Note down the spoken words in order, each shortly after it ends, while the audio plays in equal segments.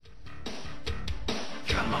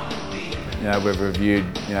we've reviewed,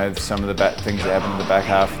 some of the things that happened in the back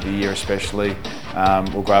half of the year especially.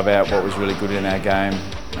 We'll grab out what was really good in our game.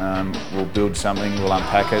 We'll build something, we'll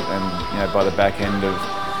unpack it, and by the back end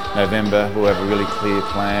of November we'll have a really clear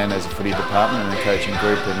plan as a footy department and a coaching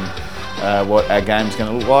group, and what our game's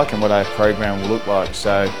going to look like and what our program will look like.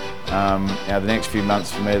 So the next few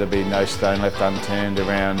months for me, there'll be no stone left unturned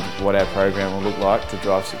around what our program will look like to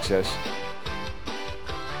drive success.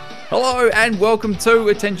 Hello and welcome to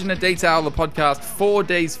Attention to Detail, the podcast for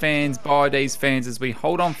D's fans by D's fans, as we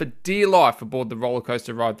hold on for dear life aboard the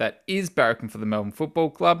rollercoaster ride that is barracking for the Melbourne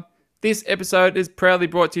Football Club. This episode is proudly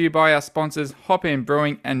brought to you by our sponsors Hop In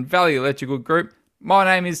Brewing and Valley Electrical Group. My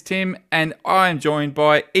name is Tim and I am joined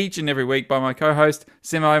by each and every week by my co-host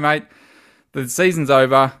Simo, mate. The season's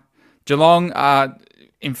over. Geelong are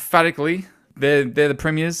emphatically, they're the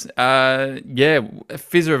premiers. A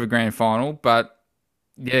fizzer of a grand final, but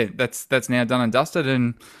yeah, that's now done and dusted,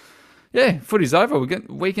 and yeah, footy's over.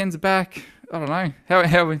 Weekends are back. I don't know.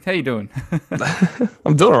 How you doing?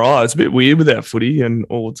 I'm doing all right. It's a bit weird without footy, and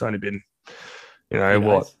it's only been,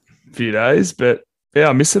 a few days. But yeah,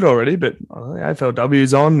 I miss it already. But the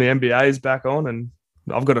AFLW's on, the NBA's back on, and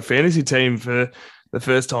I've got a fantasy team for the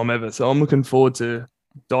first time ever. So I'm looking forward to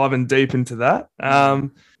diving deep into that.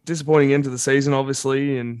 Disappointing end to the season,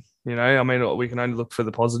 obviously, and we can only look for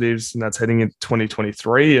the positives, and that's heading into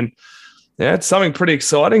 2023. And yeah, it's something pretty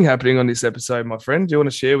exciting happening on this episode, my friend. Do you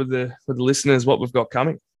want to share with the listeners what we've got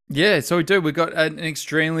coming? Yeah, so we do. We've got an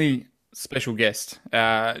extremely special guest.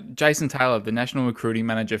 Jason Taylor, the National Recruiting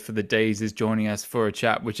Manager for the D's, is joining us for a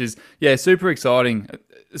chat, which is, super exciting,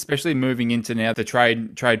 especially moving into now the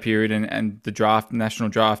trade period and the draft, national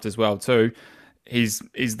draft as well too. He's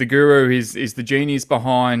the guru, he's the genius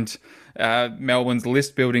behind Melbourne's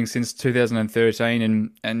list building since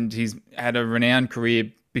 2013, and he's had a renowned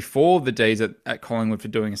career before the D's at Collingwood for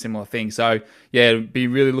doing a similar thing. So yeah, be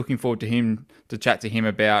really looking forward to chat to him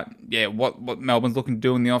about what Melbourne's looking to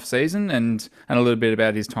do in the off season, and a little bit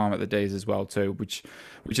about his time at the D's as well too, which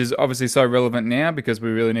is obviously so relevant now because we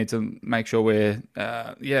really need to make sure we're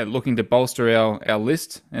looking to bolster our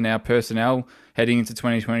list and our personnel heading into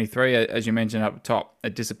 2023, as you mentioned up top, a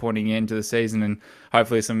disappointing end to the season, and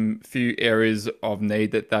hopefully some few areas of need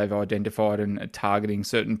that they've identified and are targeting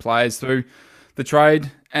certain players through the trade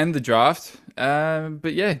and the draft.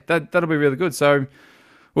 But yeah, that'll be really good. So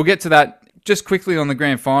we'll get to that. Just quickly on the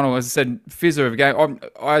grand final, as I said, fizzer of a game.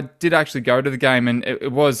 I did actually go to the game, and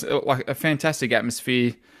it was like a fantastic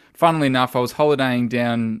atmosphere. Funnily enough, I was holidaying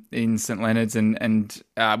down in St Leonard's, and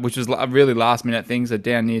which was a really last minute thing, so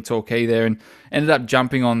down near Torquay there, and ended up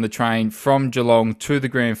jumping on the train from Geelong to the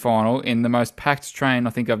grand final in the most packed train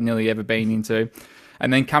I think I've nearly ever been into.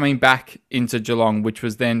 And then coming back into Geelong, which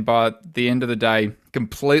was then by the end of the day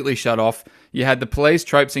completely shut off. You had the police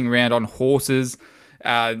traipsing around on horses,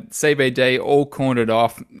 CBD all cornered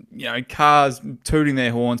off, cars tooting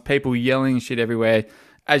their horns, people yelling shit everywhere.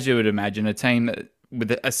 As you would imagine, a team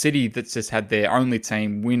with a city that's just had their only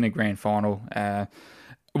team win a grand final. It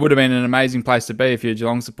would have been an amazing place to be if you're a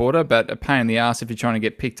Geelong supporter, but a pain in the ass if you're trying to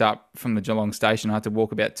get picked up from the Geelong station. I had to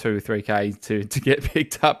walk about 2 or 3K to get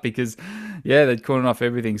picked up because, they'd cornered off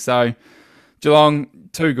everything. So Geelong,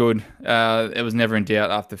 too good. It was never in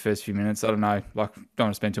doubt after the first few minutes. I don't know, don't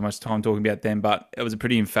want to spend too much time talking about them, but it was a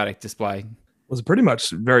pretty emphatic display. It was pretty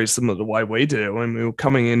much very similar to the way we did it when we were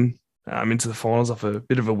coming in into the finals off a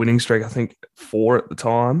bit of a winning streak, I think 4 at the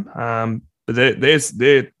time. But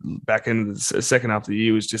their back end of the second half of the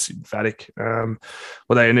year was just emphatic. I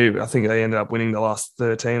think they ended up winning the last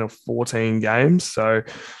 13 or 14 games. So,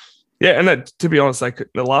 yeah, and to be honest,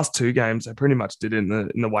 the last 2 games, they pretty much did it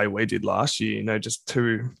in the way we did last year. Just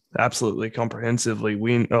 2 absolutely comprehensively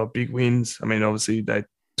big wins. I mean, obviously they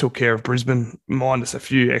took care of Brisbane, minus a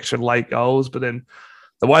few extra late goals. But then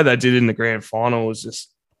the way they did it in the grand final was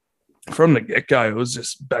just, from the get-go, it was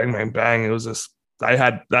just bang, bang, bang. It was just, they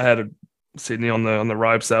had Sydney on the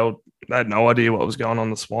ropes. They had no idea what was going on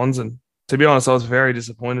the Swans. And to be honest, I was very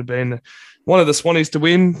disappointed being one of the Swannies to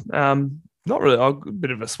win. Not really a bit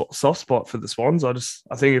of a soft spot for the Swans. I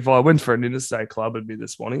think if I went for an interstate club, it'd be the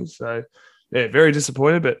Swannies. So yeah, very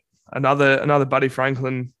disappointed. But another Buddy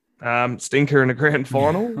Franklin stinker in a grand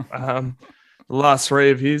final. The last 3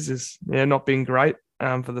 of his is not been great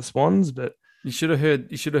for the Swans, but. You should have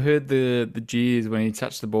heard the jeers when he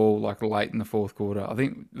touched the ball late in the fourth quarter. I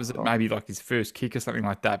think it maybe his first kick or something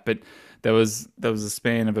like that. But there was a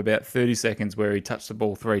span of about 30 seconds where he touched the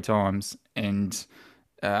ball 3 times, and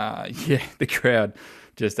the crowd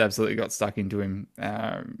just absolutely got stuck into him.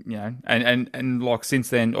 And since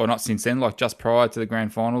then, or not since then, just prior to the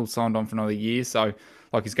grand final, signed on for another year. So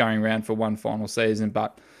he's going around for one final season,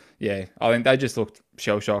 but. yeah, I think they just looked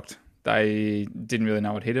shell-shocked. They didn't really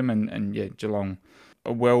know what hit them, and yeah, Geelong,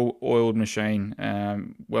 a well-oiled machine,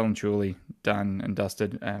 well and truly done and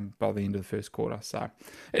dusted by the end of the first quarter. So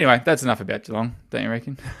anyway, that's enough about Geelong, don't you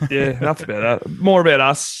reckon? Yeah, enough about that. More about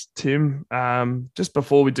us, Tim. Just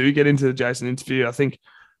before we do get into the Jason interview, I think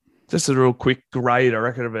just a real quick grade, I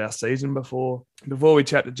reckon, of our season before we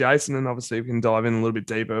chat to Jason, and obviously we can dive in a little bit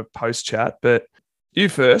deeper post-chat. But you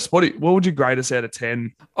first, what would you grade us out of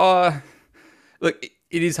 10? Look,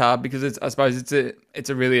 it is hard because I suppose it's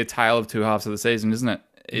really a tale of two halves of the season, isn't it?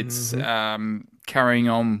 It's carrying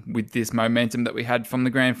on with this momentum that we had from the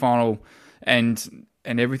grand final and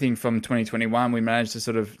everything from 2021. We managed to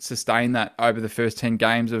sort of sustain that over the first 10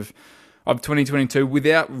 games of 2022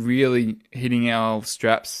 without really hitting our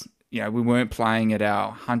straps. You know, we weren't playing at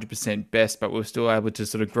our 100% best, but we were still able to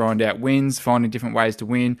sort of grind out wins, finding different ways to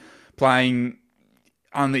win, playing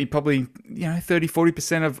only probably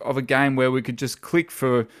 30-40% of a game where we could just click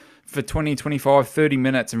for 20, 25, 30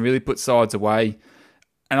 minutes and really put sides away.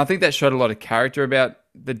 And I think that showed a lot of character about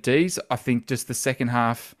the D's. I think just the second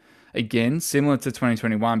half, again, similar to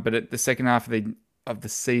 2021, but at the second half of the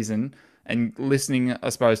season, and listening, I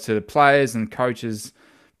suppose, to the players and coaches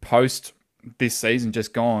post this season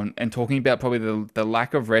just gone, and talking about probably the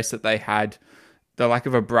lack of rest that they had, the lack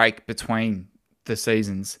of a break between the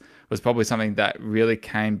seasons, was probably something that really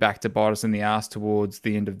came back to bite us in the arse towards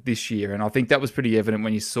the end of this year. And I think that was pretty evident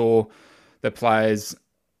when you saw the players,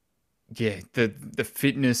 the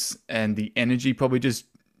fitness and the energy probably just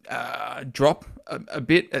drop a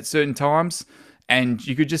bit at certain times. And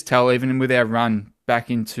you could just tell, even with our run back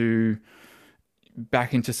into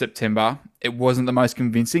September, it wasn't the most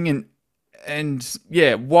convincing. And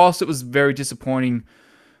yeah, whilst it was very disappointing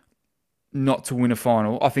not to win a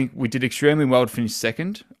final, I think we did extremely well to finish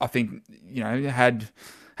second. I think, had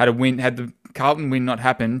the Carlton win not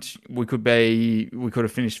happened, we could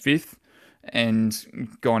have finished fifth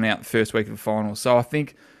and gone out the first week of the final. So I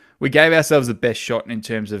think we gave ourselves the best shot in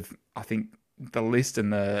terms of, I think, the list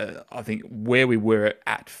and I think where we were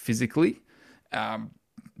at physically.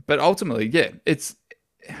 But ultimately, yeah, it's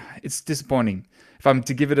disappointing. If I'm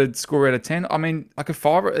to give it a score out of 10, I mean, it's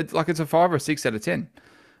a 5 or 6 out of 10.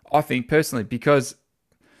 I think personally, because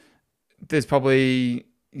there's probably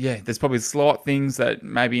slight things that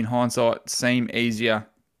maybe in hindsight seem easier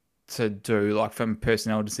to do, like from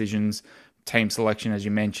personnel decisions, team selection, as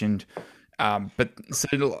you mentioned. But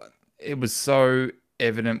it was so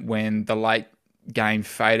evident when the late game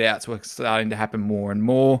fade outs were starting to happen more and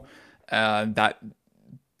more, that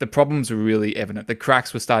the problems were really evident. The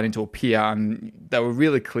cracks were starting to appear and they were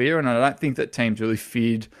really clear. And I don't think that teams really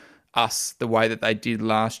feared us the way that they did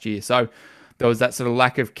last year. So there was that sort of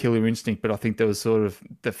lack of killer instinct, but I think there was sort of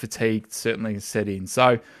the fatigue certainly set in.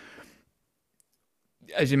 So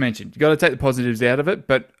as you mentioned, you got to take the positives out of it,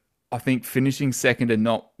 but I think finishing second and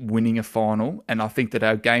not winning a final, and I think that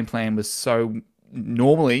our game plan was so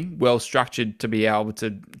normally well structured to be able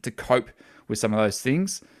to cope with some of those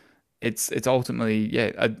things. It's ultimately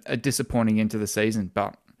a disappointing end to the season,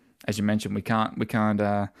 but as you mentioned, we can't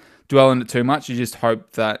dwell on it too much. You just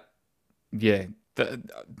hope that I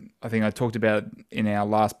think I talked about it in our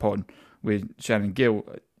last pod with Shannon Gill.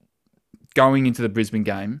 Going into the Brisbane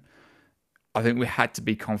game, I think we had to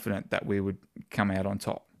be confident that we would come out on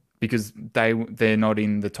top because they're not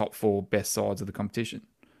in the top 4 best sides of the competition.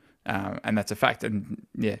 And that's a fact. And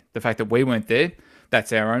yeah, the fact that we weren't there,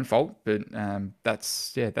 that's our own fault. But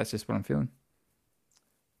that's just what I'm feeling.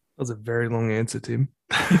 That was a very long answer, Tim.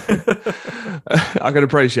 I can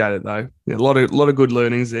appreciate it though. Yeah, a lot of good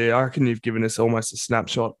learnings there. I reckon you've given us almost a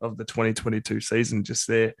snapshot of the 2022 season just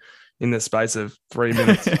there in the space of 3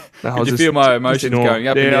 minutes. Did you feel my emotions going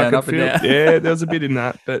up and down, up and down? Yeah, there was a bit in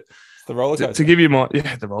that, but the roller coaster. To give you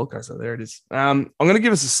the roller coaster. There it is. I'm going to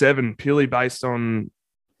give us a 7 purely based on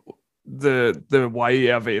the way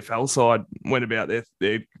our VFL side went about their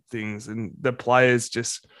things and the players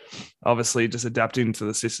just obviously just adapting to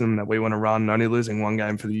the system that we want to run, only losing 1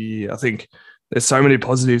 game for the year. I think there's so many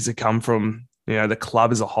positives that come from, the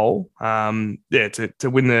club as a whole. To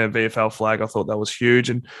win the VFL flag, I thought that was huge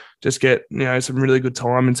and just get, some really good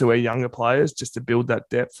time into our younger players just to build that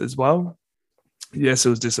depth as well. Yes, it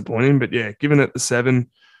was disappointing, but giving it the 7.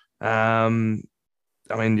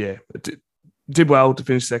 It did well to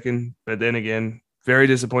finish second, but then again, very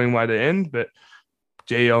disappointing way to end. But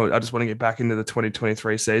I just want to get back into the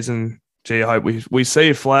 2023 season. I hope we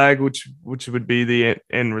see a flag, which would be the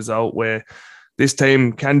end result where this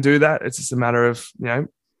team can do that. It's just a matter of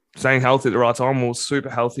staying healthy at the right time. We're super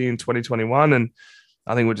healthy in 2021, and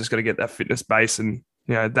I think we're just going to get that fitness base and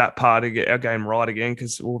that part to get our game right again,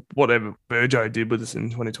 because whatever Burjo did with us in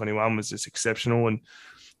 2021 was just exceptional. And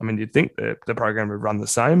I mean, you'd think that the program would run the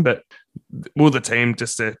same, but will the team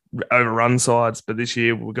just to overrun sides? But this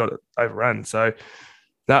year we got it overrun. So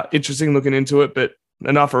that interesting looking into it, but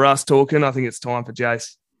enough for us talking. I think it's time for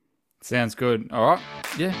Jace. Sounds good. All right.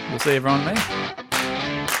 Yeah, we'll see everyone then.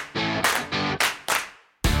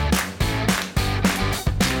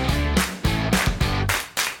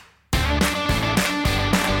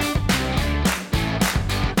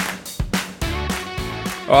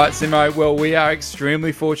 All right, Simo. Well, we are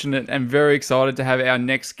extremely fortunate and very excited to have our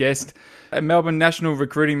next guest. Melbourne National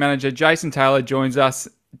Recruiting Manager Jason Taylor joins us.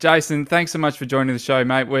 Jason, thanks so much for joining the show,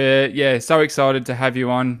 mate. We're so excited to have you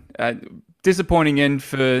on. Disappointing end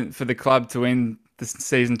for the club to end the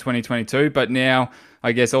season 2022, but now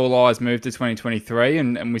I guess all eyes move to 2023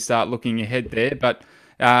 and we start looking ahead there. But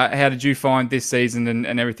how did you find this season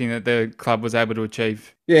and everything that the club was able to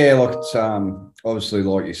achieve? Yeah, look, it's obviously,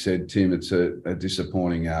 like you said, Tim, it's a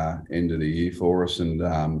disappointing end of the year for us, and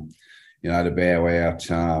to bow out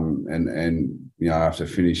and after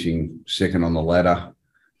finishing second on the ladder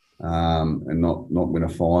and not win a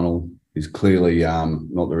final is clearly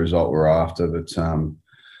not the result we're after. But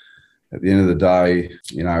at the end of the day,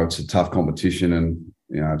 it's a tough competition, and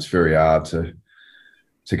it's very hard to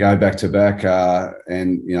go back to back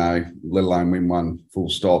and let alone win one full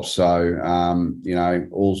stop. So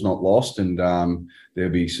all's not lost, and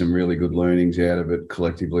there'll be some really good learnings out of it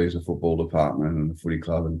collectively as a football department and the footy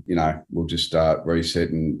club. And we'll just start reset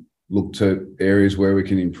and look to areas where we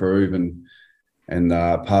can improve. And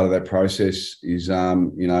part of that process is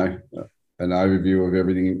an overview of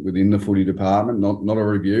everything within the footy department, not a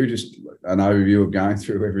review, just an overview of going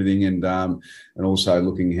through everything, and also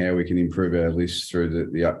looking how we can improve our list through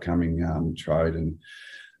the upcoming trade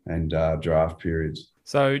and draft periods.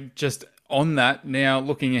 So just on that, now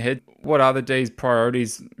looking ahead, what are the D's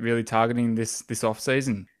priorities really targeting this off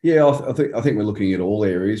season? Yeah, I think we're looking at all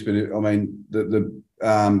areas, but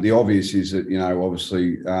the obvious is that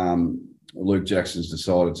obviously Luke Jackson's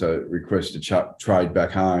decided to request a trade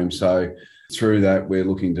back home. So through that, we're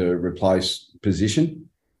looking to replace position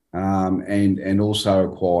and also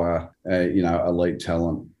acquire elite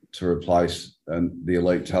talent to replace the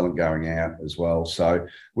elite talent going out as well. So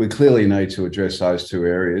we clearly need to address those two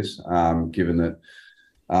areas, given that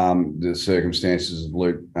the circumstances of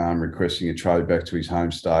Luke requesting a trade back to his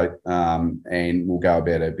home state, and we'll go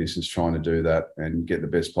about our business trying to do that and get the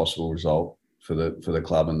best possible result for the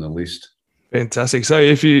club and the list. Fantastic.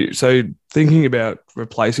 So thinking about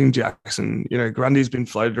replacing Jackson, Grundy's been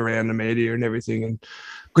floated around the media and everything, and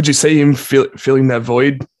could you see him filling that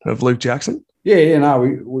void of Luke Jackson? Yeah, no,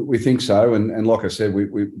 we think so, and like I said,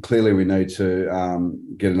 we clearly need to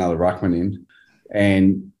get another ruckman in,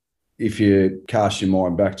 and if you cast your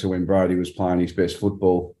mind back to when Brodie was playing his best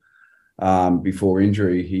football before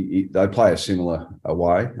injury, they play a similar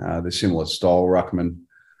way, the similar style ruckman.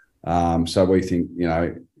 So we think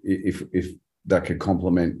if that could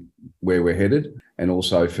complement where we're headed and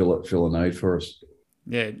also fill a need for us.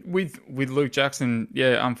 Yeah, with Luke Jackson,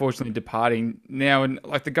 unfortunately departing now, and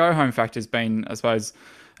like the go home factor has been, I suppose,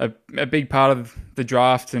 a big part of the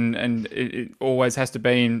draft, and it always has to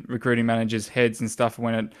be in recruiting managers' heads and stuff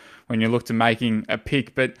when you look to making a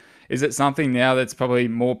pick. But is it something now that's probably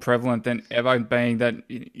more prevalent than ever, being that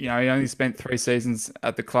he only spent 3 seasons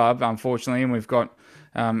at the club, unfortunately, and we've got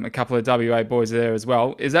a couple of WA boys there as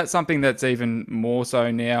well. Is that something that's even more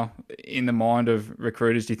so now in the mind of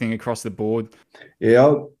recruiters, do you think, across the board?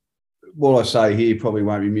 Yeah, what I say here probably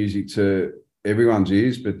won't be music to everyone's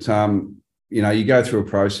ears, but, you go through a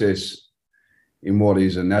process in what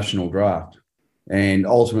is a national draft, and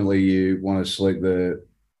ultimately you want to select the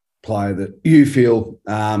player that you feel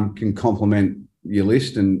can complement your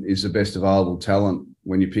list and is the best available talent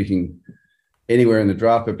when you're picking anywhere in the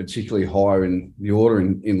draft, but particularly higher in the order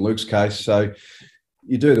in Luke's case. So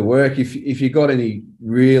you do the work. If you got any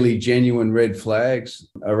really genuine red flags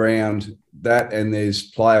around that, and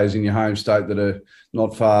there's players in your home state that are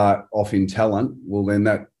not far off in talent, well, then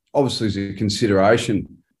that obviously is a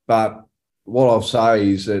consideration. But what I'll say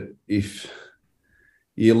is that if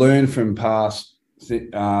you learn from past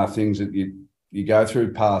things that you go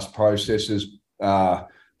through, past processes,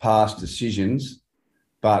 past decisions,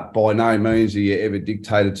 but by no means are you ever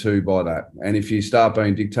dictated to by that. And if you start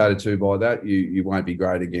being dictated to by that, you won't be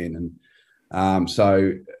great again. And I'm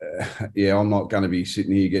not going to be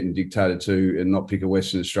sitting here getting dictated to and not pick a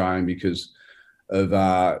Western Australian because of,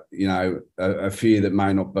 a fear that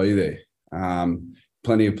may not be there.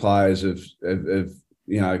 Plenty of players have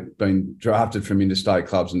been drafted from interstate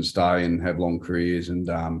clubs and stay and have long careers. And,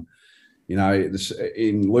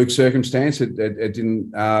 in Luke's circumstance, it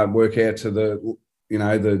didn't work out to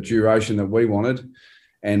the duration that we wanted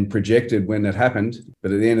and projected when it happened.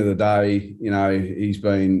 But at the end of the day, he's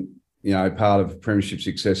been, part of premiership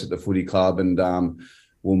success at the footy club, and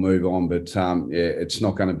we'll move on. But it's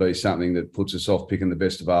not going to be something that puts us off picking the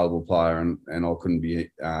best available player, and I couldn't be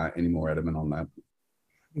any more adamant on that.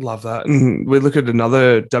 Love that. And we look at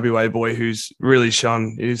another WA boy who's really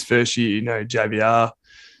shone in his first year, JVR,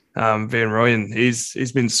 Van Rooyen.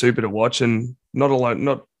 He's been super to watch, and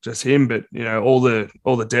not just him, but all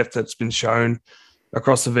the depth that's been shown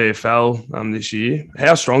across the VFL this year.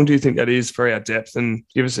 How strong do you think that is for our depth? And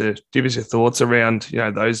give us your thoughts around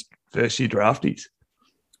those first year draftees.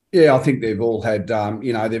 Yeah, I think they've all had I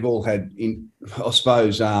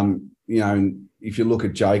suppose if you look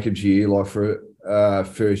at Jacob's year, like for a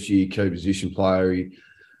first year key position player, he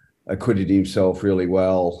acquitted himself really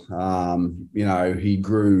well. He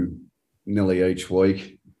grew nearly each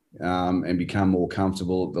week and become more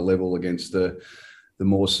comfortable at the level against the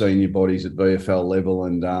more senior bodies at VFL level,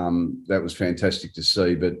 and that was fantastic to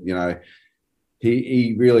see. But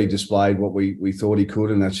he really displayed what we thought he could,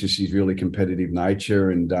 and that's just his really competitive nature.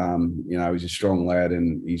 And he's a strong lad,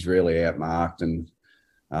 and he's really outmarked, and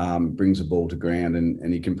brings the ball to ground,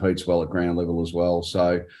 and he competes well at ground level as well.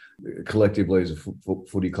 So collectively as a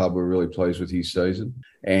footy club, we're really pleased with his season.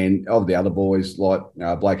 And of the other boys, like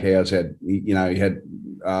Blake Howes had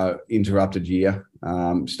interrupted year,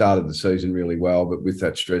 started the season really well, but with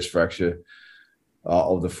that stress fracture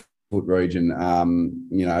of the foot region,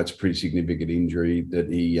 it's a pretty significant injury that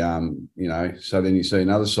he, so then you see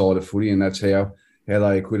another side of footy, and that's how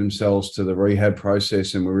they acquit themselves to the rehab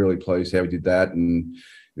process. And we're really pleased how he did that, and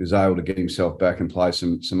he was able to get himself back and play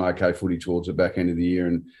some okay footy towards the back end of the year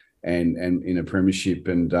and in a premiership.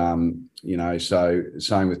 And, so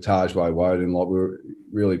same with Tajway Woden, like we're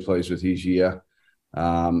really pleased with his year.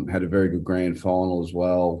 Had a very good grand final as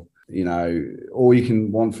well. All you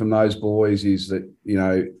can want from those boys is that,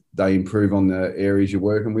 they improve on the areas you're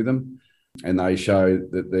working with them, and they show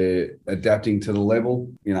that they're adapting to the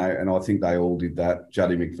level, and I think they all did that.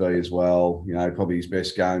 Juddy McVee as well, probably his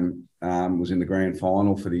best game was in the grand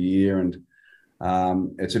final for the year. And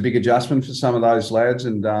it's a big adjustment for some of those lads,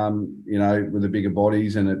 and, with the bigger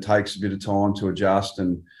bodies, and it takes a bit of time to adjust.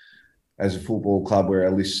 And as a football club where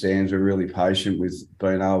our list stands, we're really patient with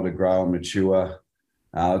being able to grow and mature.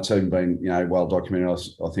 It's even been, well documented,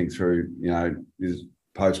 I think, through, this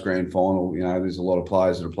post-grand final. There's a lot of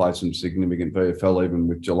players that have played some significant VFL, even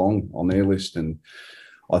with Geelong on their list. And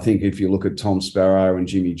I think if you look at Tom Sparrow and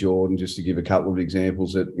Jimmy Jordan, just to give a couple of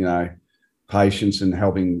examples, that, patience and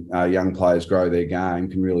helping young players grow their game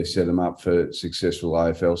can really set them up for successful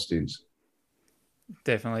AFL stints.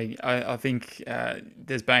 Definitely. I think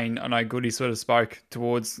there's been, I know Goody sort of spoke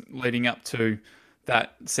towards leading up to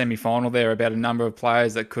that semi-final there about a number of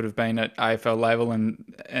players that could have been at AFL level,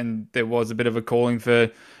 and there was a bit of a calling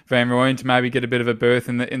for Van Rooyen to maybe get a bit of a berth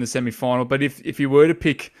in the semi-final. But if you were to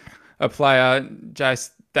pick a player,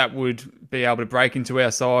 Jace, that would be able to break into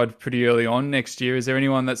our side pretty early on next year, is there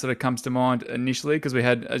anyone that sort of comes to mind initially? Because we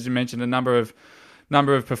had, as you mentioned, a number of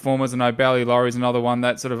performers. I know Bailey Laurie's another one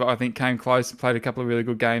that sort of, I think, came close, played a couple of really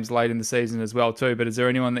good games late in the season as well too. But is there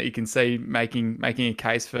anyone that you can see making a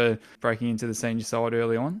case for breaking into the senior side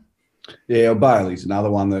early on? Yeah, well, Bailey's another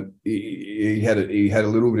one that he had a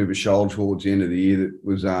little bit of a shoulder towards the end of the year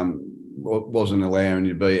that wasn't allowing him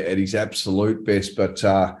to be at his absolute best, but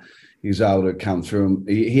he was able to come through.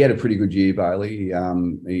 He had a pretty good year, Bailey.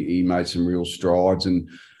 He made some real strides, and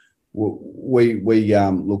we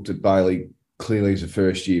looked at Bailey clearly as a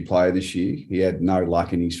first-year player this year. He had no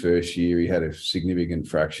luck in his first year. He had a significant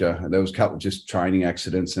fracture. There was a couple of just training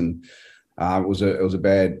accidents, and it was a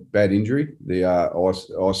bad injury, the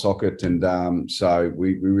eye socket, and so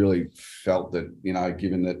we really felt that,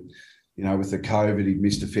 given that, with the COVID, he'd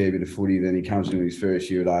missed a fair bit of footy. Then he comes into his first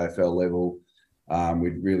year at AFL level.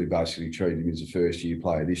 We'd really basically treated him as a first-year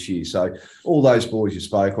player this year. So all those boys you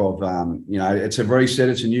spoke of, it's a reset.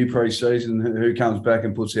 It's a new pre-season. Who comes back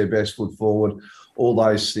and puts their best foot forward? All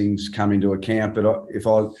those things come into account. But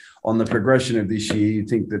on the progression of this year, you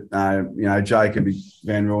think that, Jacob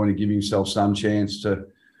Van Rooyen to give himself some chance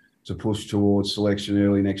to push towards selection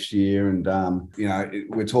early next year. And,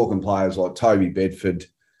 we're talking players like Toby Bedford,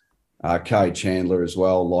 Kay Chandler as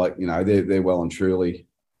well. Like, they're well and truly.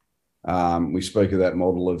 We speak of that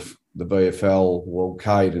model of the VFL. Well,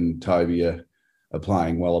 Cade and Toby are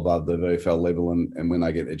playing well above the VFL level, and when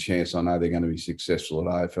they get their chance, I know they're going to be successful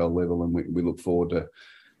at AFL level, and we look forward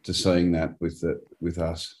to seeing that with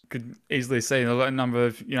us. Could easily see a number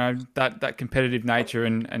of, that competitive nature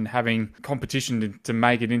and having competition to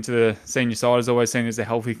make it into the senior side is always seen as a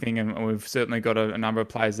healthy thing. And we've certainly got a number of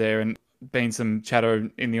players there, and been some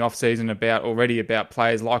chatter in the off season about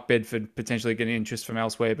players like Bedford potentially getting interest from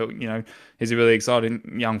elsewhere. But, he's a really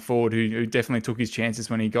exciting young forward who definitely took his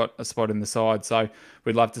chances when he got a spot in the side. So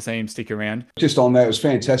we'd love to see him stick around. Just on that, it was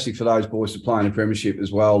fantastic for those boys to play in the premiership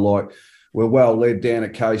as well. Like, we're well led down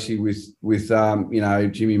at Casey with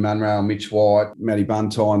Jimmy Munro, Mitch White, Matty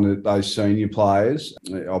Buntine, those senior players.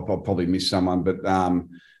 I'll probably miss someone, but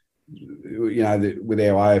with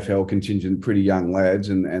our AFL contingent, pretty young lads,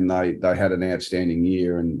 and they had an outstanding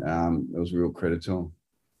year, and it was a real credit to them.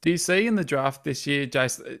 Do you see in the draft this year,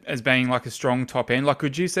 Jace, as being like a strong top end? Like,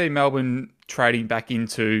 could you see Melbourne trading back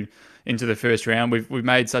into the first round? We've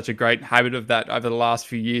made such a great habit of that over the last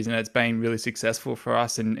few years, and it's been really successful for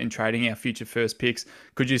us in trading our future first picks.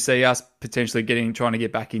 Could you see us potentially trying to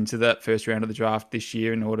get back into that first round of the draft this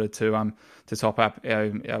year in order to top up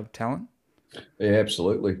our talent? Yeah,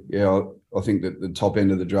 absolutely. Yeah, I think that the top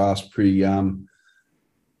end of the draft's pretty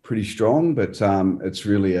strong, but it's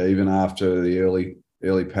really even after the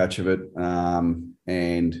early patch of it,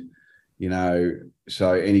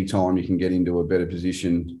 so anytime you can get into a better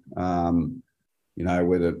position,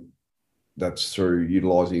 whether that's through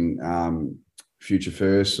utilising future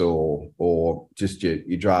firsts or just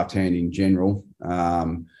your draft hand in general,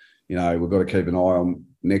 we've got to keep an eye on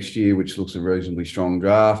next year, which looks a reasonably strong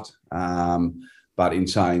draft. But in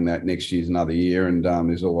saying that, next year's another year, and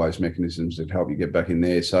there's always mechanisms that help you get back in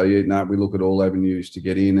there. So we look at all avenues to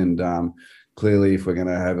get in, and clearly, if we're going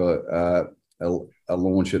to have a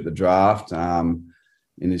launch at the draft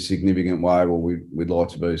in a significant way, well, we'd like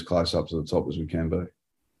to be as close up to the top as we can be.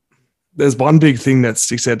 There's one big thing that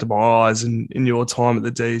sticks out to my eyes in your time at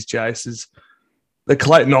the D's, Jace, is the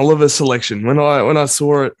Clayton Oliver selection. When I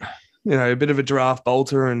saw it, a bit of a draft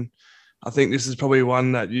bolter, and I think this is probably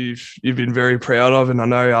one that you've been very proud of, and I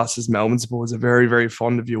know us as Melbourne supporters are very, very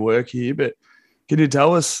fond of your work here. But can you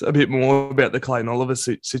tell us a bit more about the Clayton Oliver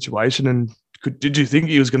situation, and did you think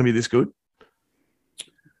he was going to be this good?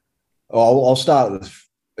 I'll start with.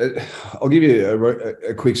 I'll give you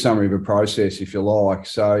a quick summary of a process, if you like.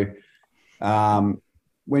 So,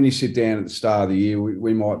 when you sit down at the start of the year,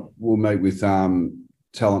 we'll meet with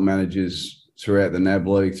talent managers throughout the NAB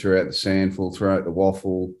League, throughout the SANFL, throughout the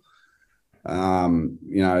WAFL,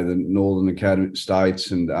 the Northern Academic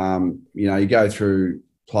States, and you go through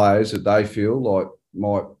players that they feel like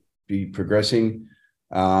might be progressing,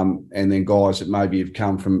 and then guys that maybe have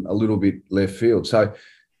come from a little bit left field. So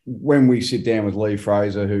when we sit down with Lee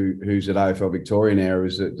Fraser, who's at AFL Victoria now,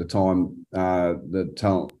 is at the time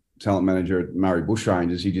the talent manager at Murray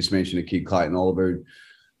Bushrangers, he just mentioned a kid, Clayton Oliver, who'd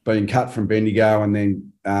been cut from Bendigo and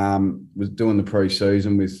then was doing the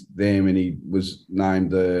pre-season with them, and he was named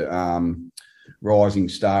the rising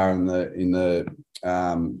star in the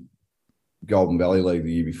Golden Valley League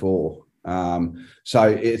the year before. So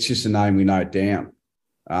it's just a name we note down.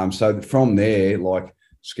 So from there, like,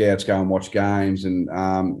 scouts go and watch games, and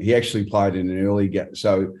he actually played in an early game.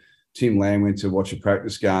 So Tim Lamb went to watch a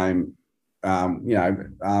practice game, armed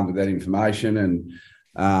with that information,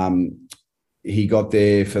 and he got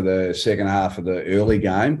there for the second half of the early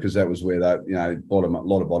game, because that was where a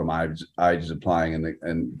lot of bottom ages are playing,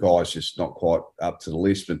 and guys just not quite up to the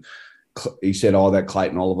list. But he said, that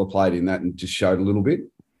Clayton Oliver played in that and just showed a little bit.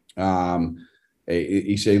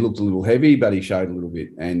 He said he looked a little heavy, but he showed a little bit,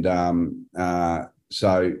 and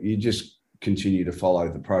so you just continue to follow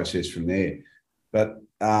the process from there. But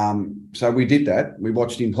so we did that. We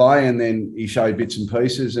watched him play, and then he showed bits and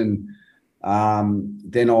pieces, and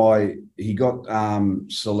then he got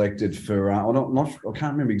selected for. I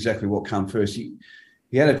can't remember exactly what came first. He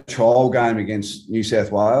had a trial game against New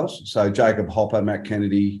South Wales. So Jacob Hopper, Matt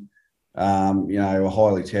Kennedy, were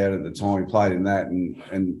highly touted at the time. He played in that,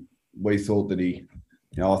 and we thought that I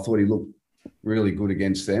thought he looked really good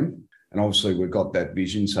against them. And obviously we've got that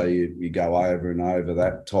vision, so you go over and over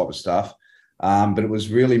that type of stuff. But it was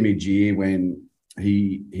really mid-year when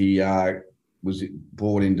he was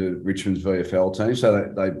brought into Richmond's VFL team,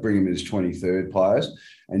 so they bring him as 23rd players.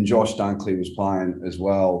 And Josh Dunkley was playing as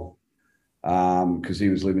well, because he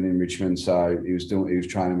was living in Richmond, so he was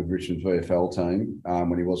training with Richmond's VFL team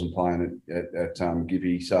when he wasn't playing at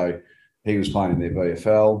Gippy. So he was playing in their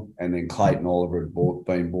VFL, and then Clayton Oliver had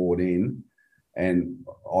been brought in. And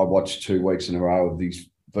I watched 2 weeks in a row of these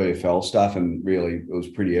VFL stuff, and really it was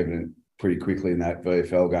pretty evident pretty quickly in that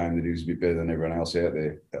VFL game that he was a bit better than everyone else out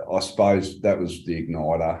there. I suppose that was the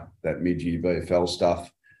igniter, that mid-year VFL stuff.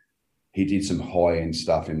 He did some high-end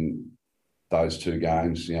stuff in those two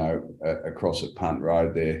games, across at Punt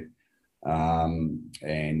Road there. And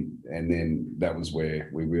then that was where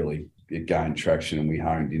we really gained traction and we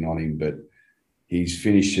honed in on him. But his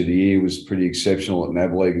finish to the year was pretty exceptional at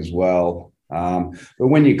NAB League as well. But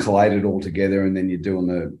when you collate it all together and then you're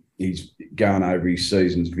doing he's going over his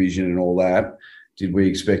season's vision and all that, did we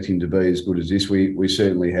expect him to be as good as this? We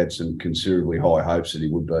certainly had some considerably high hopes that he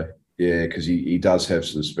would be. Yeah, because he does have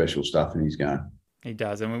some special stuff in his game. He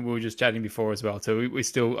does, and we were just chatting before as well. So we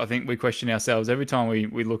still, I think we question ourselves every time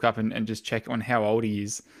we look up and just check on how old he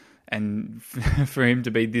is. And for him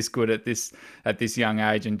to be this good at this young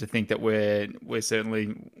age, and to think that we're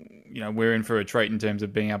certainly, we're in for a treat in terms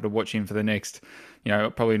of being able to watch him for the next,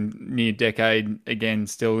 probably near decade again,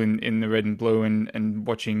 still in the red and blue, and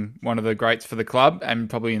watching one of the greats for the club and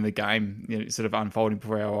probably in the game, sort of unfolding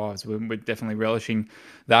before our eyes. We're definitely relishing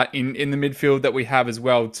that in the midfield that we have as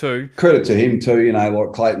well too. Credit to him too,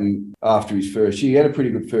 like Clayton after his first year, he had a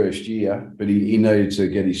pretty good first year, but he needed to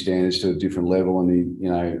get his standards to a different level. And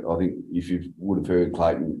I think if you would have heard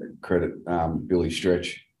Clayton credit Billy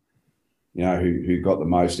Stretch, who got the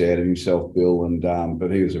most out of himself, Bill, and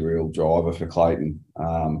but he was a real driver for Clayton,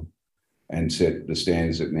 and set the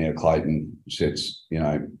standards that now Clayton sets,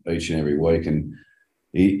 each and every week. And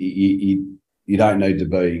you don't need to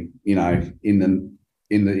be,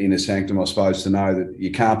 in the inner sanctum, I suppose, to know that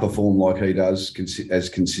you can't perform like he does as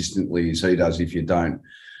consistently as he does if you don't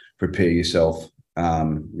prepare yourself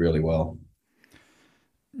really well.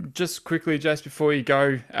 Just quickly, Jace, before you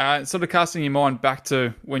go, sort of casting your mind back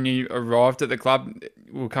to when you arrived at the club.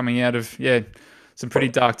 We're coming out of some pretty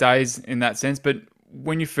dark days in that sense. But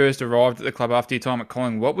when you first arrived at the club after your time at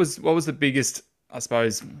Collingwood, what was the biggest, I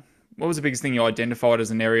suppose, what was the biggest thing you identified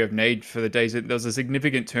as an area of need for the D's? There was a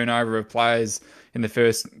significant turnover of players in the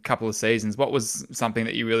first couple of seasons. What was something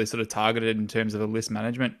that you really sort of targeted in terms of a list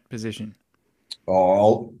management position?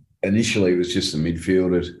 Initially, it was just the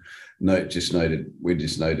midfielders. We just needed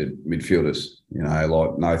midfielders.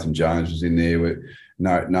 Like Nathan Jones was in there. With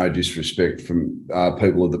no disrespect from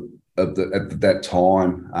people at that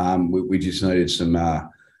time. We just needed some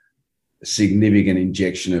significant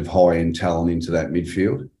injection of high end talent into that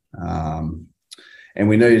midfield, and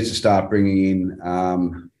we needed to start bringing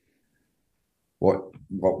in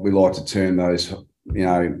what we like to term those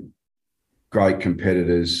great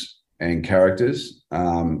competitors and characters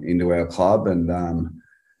into our club,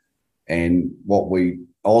 and what we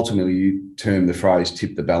ultimately term the phrase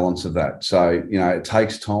tip the balance of that. So, it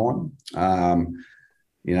takes time.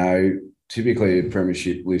 Typically a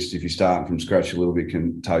premiership list, if you start from scratch a little bit,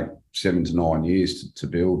 can take 7 to 9 years to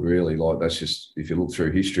build, really. Like, that's just, if you look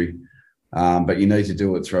through history. But you need to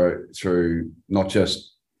do it through not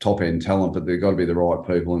just top-end talent, but they've got to be the right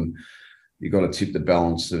people, and you've got to tip the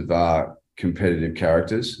balance of competitive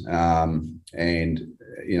characters. And,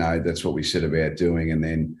 that's what we set about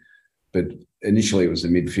doing. But initially it was the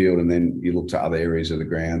midfield, and then you look to other areas of the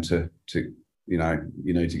ground to you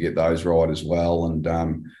need to get those right as well.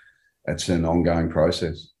 And it's an ongoing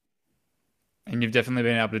process. And you've definitely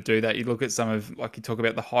been able to do that. You look at some of, like you talk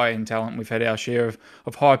about the high-end talent. We've had our share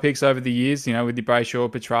of high picks over the years, with your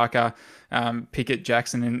Brayshaw, Petrarca, Pickett,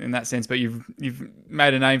 Jackson in that sense. But you've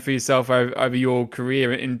made a name for yourself over your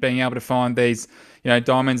career in being able to find these,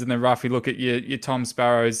 diamonds in the rough. You look at your Tom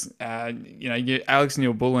Sparrows, your Alex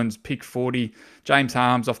Neil-Bullen's pick 40, James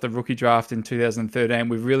Harmes off the rookie draft in 2013.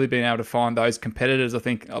 We've really been able to find those competitors. I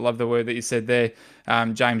think I love the word that you said there.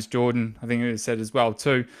 James Jordan, I think you said as well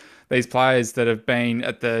too. These players that have been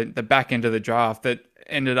at the back end of the draft that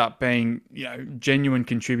ended up being, genuine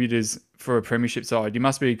contributors for a premiership side. You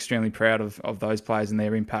must be extremely proud of those players and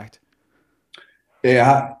their impact.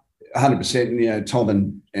 Yeah, 100%.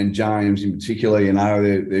 Tom and James in particular,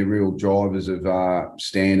 they're real drivers of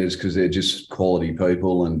standards, because they're just quality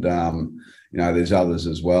people. And, there's others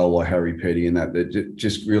as well, like Harry Petty and that. They're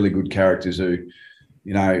just really good characters who,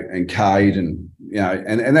 and Cade, and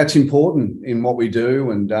and that's important in what we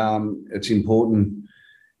do, and it's important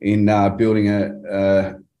in building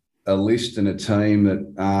a list and a team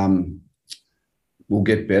that will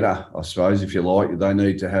get better, I suppose, if you like. They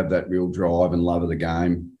need to have that real drive and love of the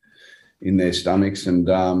game in their stomachs, and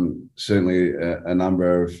certainly a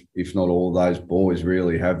number of, if not all, of those boys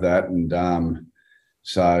really have that, and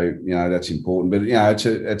so that's important. But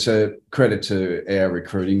it's a credit to our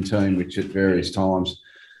recruiting team, which at various times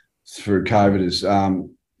through COVID has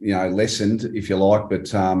lessened, if you like.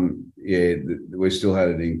 But we still had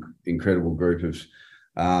an incredible group of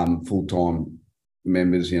full-time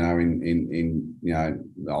members. In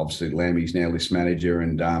obviously Lambie's now list manager,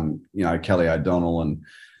 and Kelly O'Donnell, and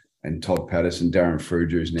and Todd Patterson, Darren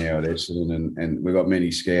Fruger's now at Essendon, and we've got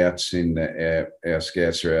many scouts our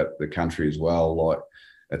scouts throughout the country as well. Like,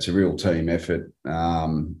 it's a real team effort,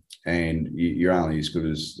 and you're only as good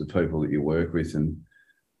as the people that you work with, and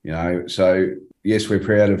so yes, we're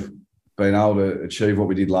proud of being able to achieve what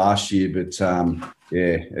we did last year, but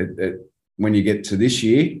when you get to this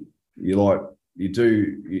year,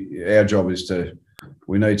 our job is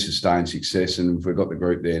we need sustained success, and if we've got the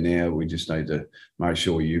group there now, we just need to make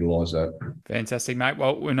sure we utilise that. Fantastic, mate.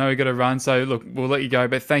 Well, we know we've got to run, so look, we'll let you go,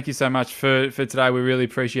 but thank you so much for today. We really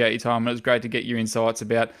appreciate your time, and it was great to get your insights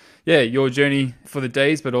about, your journey for the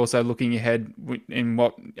D's, but also looking ahead in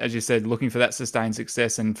what, as you said, looking for that sustained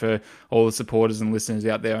success, and for all the supporters and listeners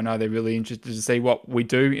out there. I know they're really interested to see what we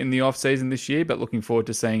do in the off-season this year, but looking forward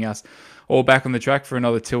to seeing us all back on the track for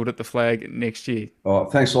another tilt at the flag next year. All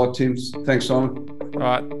right, thanks a lot, Tim. Thanks, Simon. All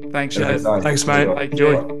right, thanks, Shaz. Thanks, mate.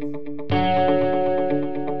 Enjoy.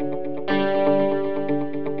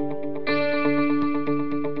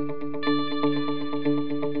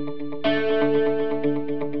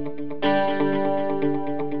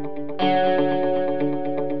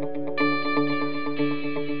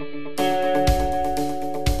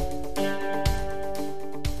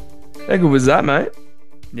 How good was that, mate?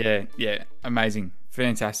 Yeah, amazing,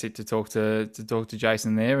 fantastic to talk to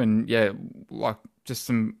Jason there, and like just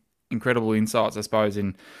some incredible insights, I suppose,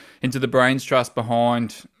 into the brains trust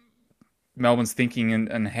behind Melbourne's thinking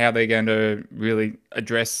and how they're going to really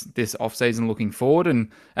address this off season looking forward, and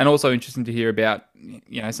also interesting to hear about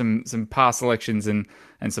some past selections and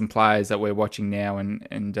some players that we're watching now,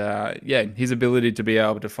 and his ability to be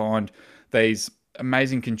able to find these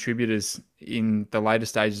amazing contributors in the later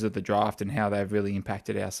stages of the draft and how they've really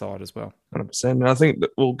impacted our side as well. 100%. And I think that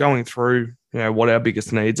going through, what our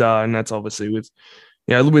biggest needs are, and that's obviously with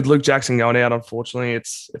Luke Jackson going out, unfortunately,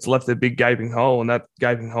 it's left a big gaping hole, and that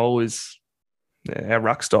gaping hole is our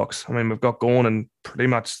ruck stocks. I mean, we've got Gawn, and pretty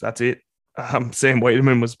much that's it. Sam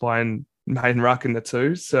Wiedemann was playing main ruck in the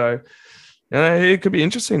two, so it could be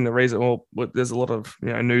interesting. The reason, there's a lot of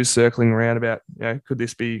news circling around about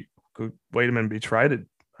could Wiedemann be traded?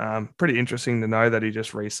 Pretty interesting to know that he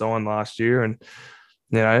just re-signed last year, and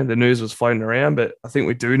the news was floating around. But I think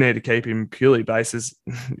we do need to keep him purely basis,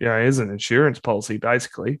 as an insurance policy,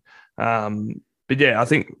 basically. But I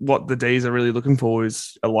think what the D's are really looking for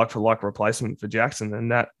is a like-for-like replacement for Jackson,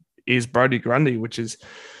 and that is Brodie Grundy, which is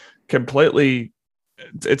completely.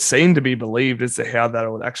 It seemed to be believed as to how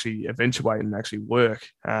that would actually eventuate and actually work.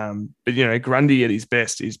 But Grundy at his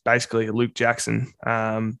best is basically a Luke Jackson.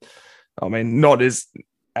 Not as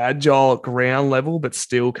agile at ground level, but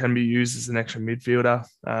still can be used as an extra midfielder.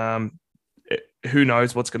 Who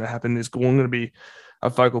knows what's going to happen? Is Gawn going to be a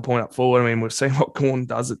focal point up forward? I mean, we've seen what Gawn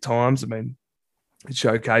does at times. I mean, it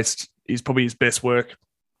showcased he's probably his best work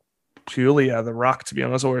purely out of the ruck, to be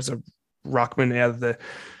honest, or as a ruckman out of the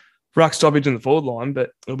ruck stoppage in the forward line.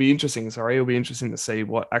 But it'll be interesting. It'll be interesting to see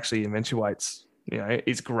what actually eventuates.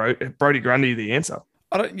 Is Brodie Grundy the answer?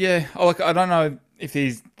 I don't know if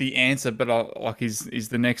he's the answer, but he's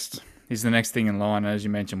the next thing in line. As you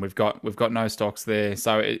mentioned, we've got no stocks there,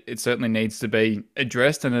 so it certainly needs to be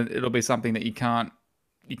addressed, and it'll be something that you can't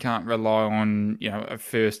rely on. A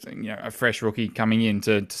fresh rookie coming in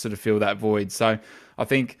to sort of fill that void. So I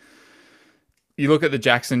think you look at the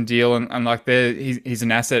Jackson deal, and like he's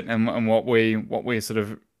an asset, and what we sort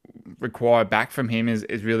of require back from him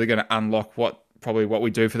is really going to unlock what we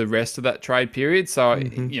do for the rest of that trade period. So,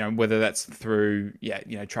 whether that's through,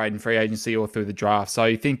 trade and free agency or through the draft. So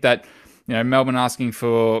you think that, Melbourne asking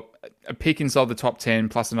for a pick inside the top 10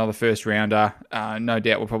 plus another first rounder, no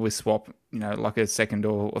doubt we'll probably swap, like a second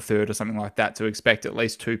or third or something like that to expect at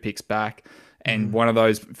least 2 picks back. And one of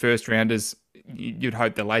those first rounders, you'd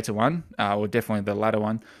hope the later one, or definitely the latter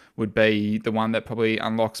one, would be the one that probably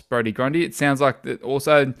unlocks Brodie Grundy. It sounds like that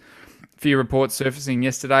also, few reports surfacing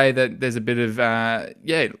yesterday that there's a bit of,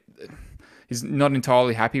 he's not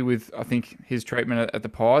entirely happy with, I think, his treatment at the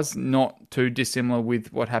Pies. Not too dissimilar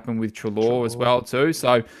with what happened with Treloar as well too.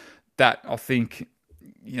 So that, I think,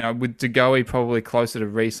 with De Goey probably closer to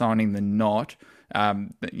re-signing than not,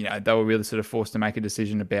 they were really sort of forced to make a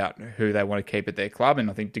decision about who they want to keep at their club.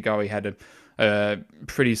 And I think De Goey had a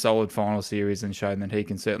pretty solid final series and shown that he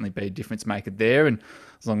can certainly be a difference maker there. And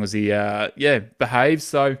as long as he, behaves.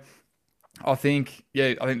 So I think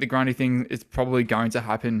the Grundy thing is probably going to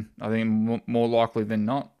happen. I think more likely than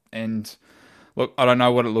not. And look, I don't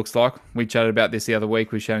know what it looks like. We chatted about this the other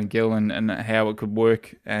week with Shannon Gill and how it could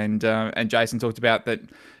work. And Jason talked about that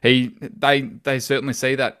they certainly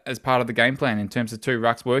see that as part of the game plan in terms of 2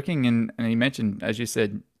 rucks working. And he mentioned, as you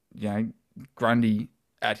said, Grundy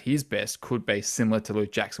at his best could be similar to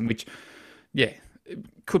Luke Jackson, which, yeah, it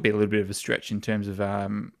could be a little bit of a stretch in terms of,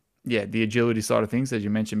 the agility side of things, as you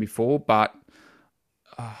mentioned before. But,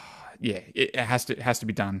 it has to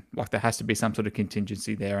be done. Like, there has to be some sort of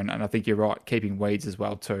contingency there. And I think you're right, keeping Weeds as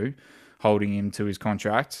well too, holding him to his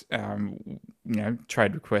contract,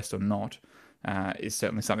 trade request or not, is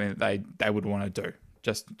certainly something that they would want to do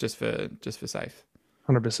just for safe.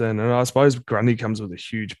 100%. And I suppose Grundy comes with a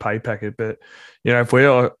huge pay packet, but if we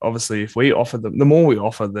offer the more we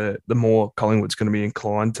offer, the more Collingwood's going to be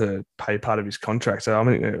inclined to pay part of his contract. So I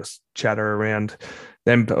think there's chatter around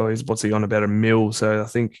them. What's he on about $1 million? So I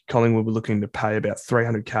think Collingwood were looking to pay about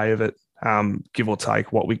 300K of it, give or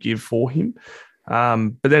take what we give for him.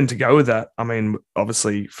 But then to go with that, I mean,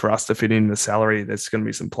 obviously for us to fit in the salary, there's going to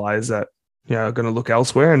be some players that are going to look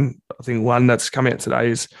elsewhere. And I think one that's come out today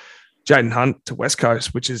is Jaden Hunt to West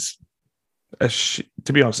Coast, which is,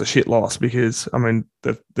 to be honest, a shit loss because, I mean,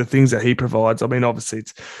 the things that he provides, I mean, obviously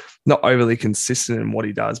it's not overly consistent in what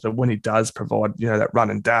he does, but when he does provide, that run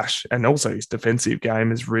and dash, and also his defensive game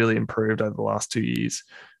has really improved over the last 2 years.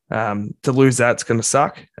 To lose that's going to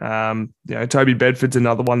suck. Toby Bedford's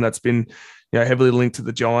another one that's been, heavily linked to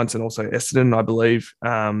the Giants and also Essendon, I believe,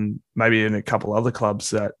 maybe in a couple other clubs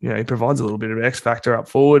that, he provides a little bit of X factor up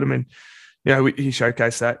forward. I mean, he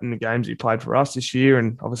showcased that in the games he played for us this year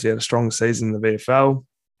and obviously had a strong season in the VFL.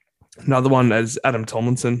 Another one is Adam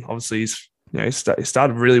Tomlinson. Obviously, he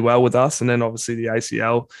started really well with us, and then obviously the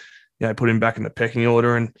ACL, put him back in the pecking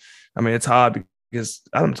order. And I mean, it's hard because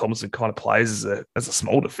Adam Tomlinson kind of plays as a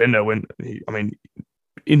small defender when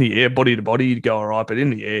in the air, body to body, he'd go all right, but in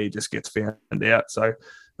the air, he just gets found out. So,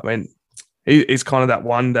 I mean, he's kind of that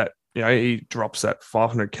one that, he drops that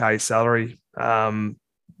 500K salary.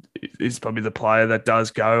 He's probably the player that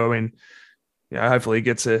does go. I mean, hopefully he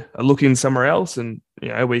gets a look in somewhere else and,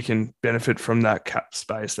 we can benefit from that cap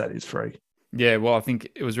space that is free. Yeah, well, I think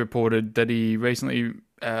it was reported that he recently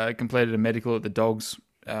completed a medical at the Dogs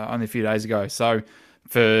only a few days ago. So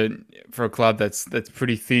for a club that's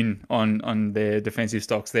pretty thin on their defensive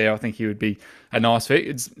stocks there, I think he would be a nice fit.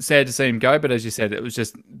 It's sad to see him go, but as you said, it was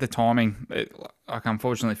just the timing.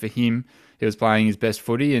 Unfortunately for him, he was playing his best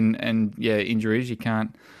footy and injuries, you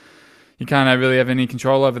can't really have any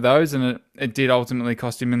control over those, and it did ultimately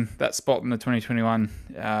cost him in that spot in the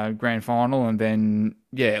 2021 grand final, and then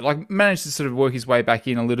managed to sort of work his way back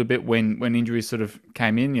in a little bit when injuries sort of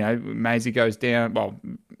came in. Maisie goes down,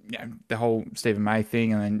 the whole Stephen May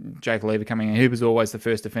thing, and then Jake Lever coming in. He was always the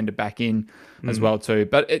first defender back in as well too,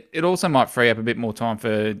 but it also might free up a bit more time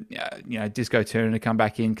for Disco Turner to come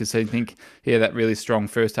back in, because I think he had that really strong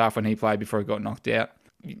first half when he played before he got knocked out.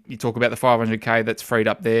 You talk about the 500K that's freed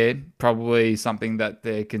up there, probably something that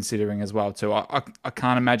they're considering as well too. I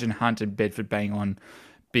can't imagine Hunt and Bedford being on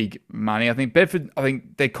big money. I think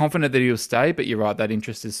they're confident that he'll stay, but you're right, that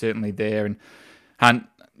interest is certainly there. And Hunt,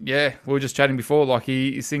 we were just chatting before, like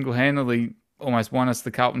he single-handedly almost won us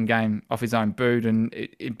the Carlton game off his own boot, and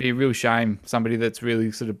it'd be a real shame, somebody that's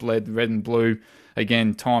really sort of bled red and blue.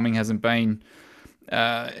 Again, timing hasn't been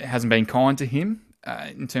kind to him.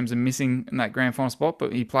 In terms of missing in that grand final spot,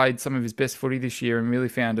 but he played some of his best footy this year and really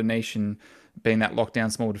found a niche in being that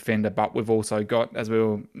lockdown small defender. But we've also got, as we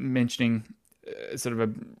were mentioning, sort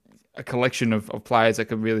of a collection of players that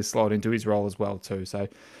could really slide into his role as well too. So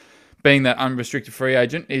being that unrestricted free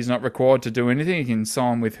agent, he's not required to do anything. He can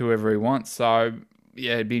sign with whoever he wants. So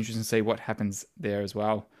it'd be interesting to see what happens there as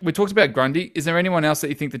well. We talked about Grundy. Is there anyone else that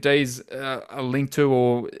you think the D's are linked to,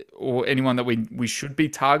 or anyone that we should be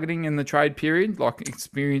targeting in the trade period, like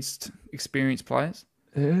experienced players?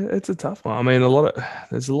 Yeah, it's a tough one. I mean,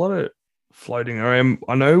 there's a lot of floating around.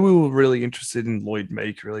 I know we were really interested in Lloyd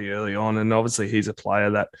Meek really early on, and obviously he's a player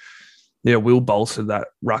that will bolster that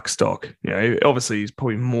ruck stock. Obviously he's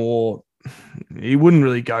probably more. He wouldn't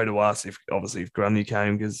really go to us if Grundy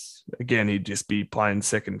came, because again, he'd just be playing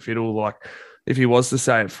second fiddle. Like if he was to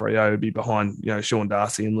stay at Freo, he'd be behind, Sean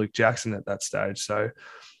Darcy and Luke Jackson at that stage. So,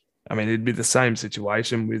 I mean, it'd be the same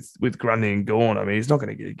situation with Grundy and Gawn. I mean, he's not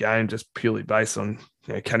going to get a game just purely based on,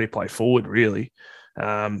 can he play forward really?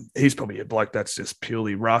 He's probably a bloke that's just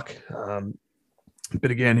purely ruck.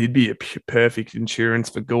 But again, he'd be a perfect insurance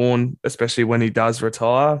for Gawn, especially when he does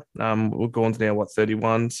retire. Gawn's now,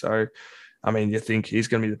 31? So, I mean, you think he's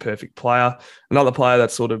going to be the perfect player. Another player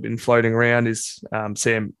that's sort of been floating around is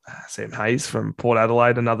Sam Hayes from Port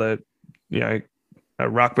Adelaide, another, a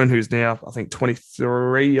ruckman who's now, I think,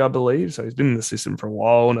 23, I believe. So he's been in the system for a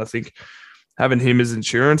while. And I think having him as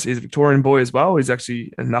insurance, he's a Victorian boy as well. He's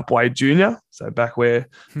actually an Upwade junior. So back where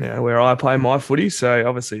I play my footy. So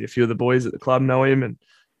obviously a few of the boys at the club know him, and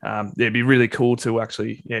It'd be really cool to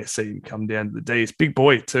actually see him come down to the D's. Big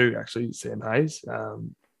boy too, actually, Sam Hayes.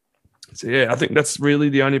 So yeah, I think that's really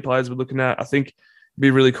the only players we're looking at. I think it'd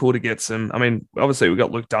be really cool to get some. I mean, obviously we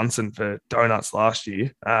got Luke Dunson for donuts last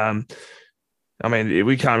year. I mean,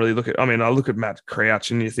 we can't really look at. I mean, I look at Matt Crouch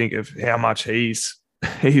and you think of how much he's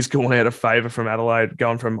gone out of favour from Adelaide,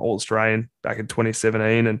 going from All Australian back in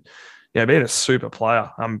 2017, and being a super player.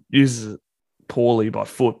 Uses it poorly by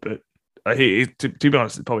foot, but he to be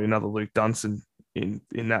honest, is probably another Luke Dunson in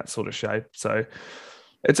that sort of shape. So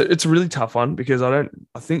it's a really tough one because I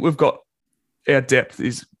think we've got our depth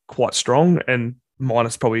is quite strong and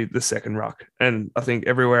minus probably the second ruck, and I think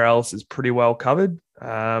everywhere else is pretty well covered.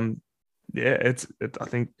 I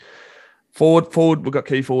think forward we've got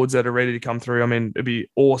key forwards that are ready to come through. I mean, it'd be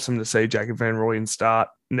awesome to see Jacob van Rooyen start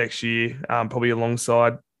next year, probably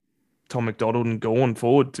alongside Tom McDonald and Gawn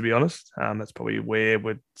forward, to be honest. That's probably where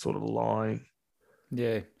we're sort of lying.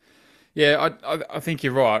 Yeah. I think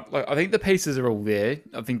you're right. Like, I think the pieces are all there.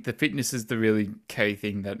 I think the fitness is the really key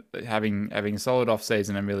thing, that having a solid off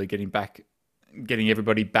season and really getting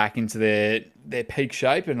everybody back into their peak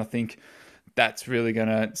shape. And I think that's really going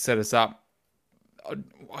to set us up.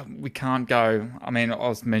 We can't go. I mean, I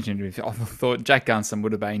was mentioning, I thought Jack Gunston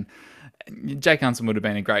would have been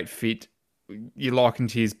a great fit. You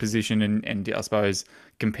likened his position and I suppose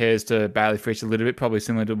compares to Bailey Fritsch a little bit, probably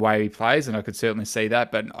similar to the way he plays, and I could certainly see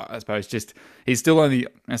that. But I suppose just he's still only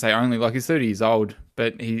he's 30 years old,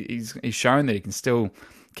 but he's shown that he can still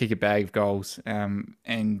kick a bag of goals.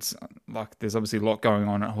 And like there's obviously a lot going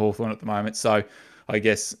on at Hawthorn at the moment, so I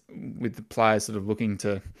guess with the players sort of looking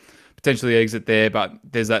to potentially exit there, but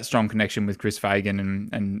there's that strong connection with Chris Fagan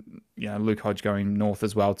and Luke Hodge going north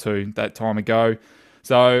as well too that time ago.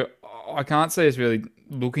 So I can't see us really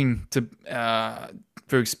looking to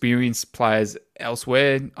for experienced players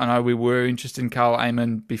elsewhere. I know we were interested in Carl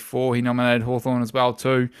Amon before he nominated Hawthorn as well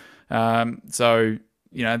too. So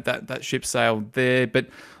that ship sailed there. But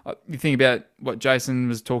you think about what Jason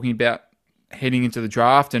was talking about heading into the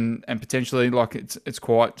draft and potentially like it's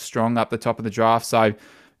quite strong up the top of the draft. So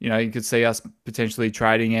you could see us potentially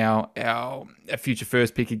trading our future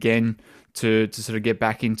first pick again to sort of get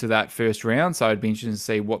back into that first round. So it'd be interesting to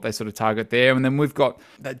see what they sort of target there. And then we've got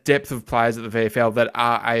that depth of players at the VFL that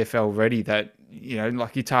are AFL ready that,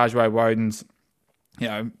 like your Tajway Wodens,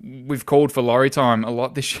 we've called for lorry time a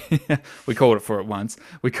lot this year. We called it for it once.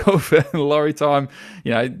 We called for lorry time.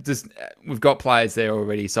 Just we've got players there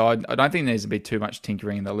already. So I don't think there's to be too much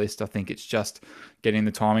tinkering in the list. I think it's just getting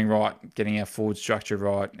the timing right, getting our forward structure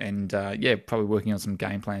right, and probably working on some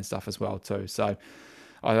game plan stuff as well too. So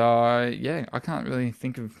I can't really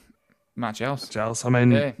think of much else. I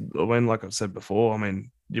mean, like I've said before, I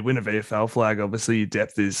mean, you win a VFL flag, obviously your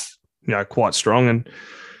depth is quite strong, and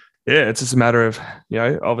it's just a matter of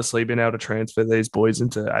obviously being able to transfer these boys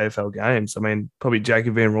into AFL games. I mean, probably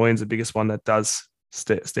Jacob van Rooyen's the biggest one that does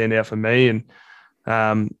stand out for me, and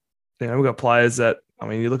we've got players that, I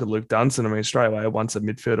mean, you look at Luke Dunson. I mean, straight away once a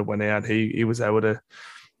midfielder went out, he was able to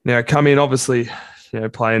come in, obviously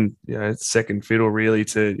playing second fiddle really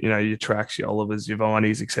to your Tracks, your Olivers, your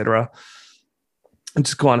Vineys, etc.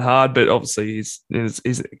 It's quite hard, but obviously he's an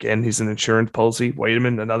insurance policy.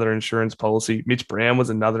 Wiedemann, another insurance policy. Mitch Brown was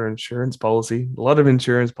another insurance policy. A lot of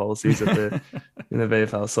insurance policies at the in the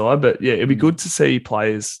VFL side, but it'd be good to see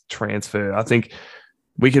players transfer. I think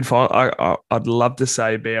we could find. I'd love to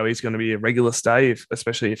say Bowie's going to be a regular stay,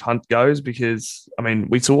 especially if Hunt goes, because I mean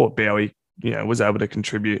we saw Bowie was able to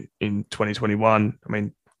contribute in 2021. I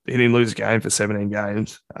mean, he didn't lose a game for 17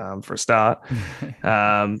 games for a start.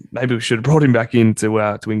 Maybe we should have brought him back in to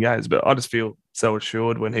win games, but I just feel so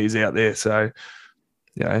assured when he's out there. So,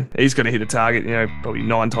 he's going to hit a target, probably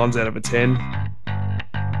 9 times out of 10.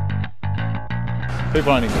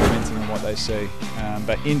 People only commenting on what they see,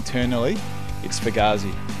 but internally, it's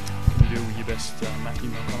Fugazi. Can you do your best Matthew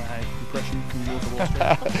McConaughey impression from Wolf of Wall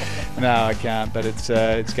Street? No, I can't, but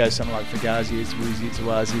it goes something like Fugazi, it's Woozy, it's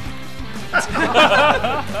Wazi.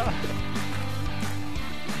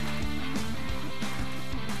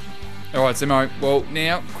 All right, Simo. Well,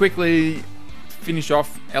 now quickly finish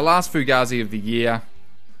off our last Fugazi of the year.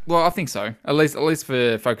 Well, I think so. At least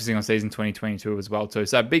for focusing on season 2022 as well too.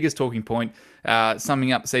 So biggest talking point,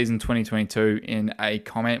 summing up season 2022 in a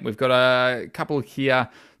comment. We've got a couple here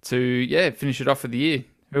to finish it off for the year.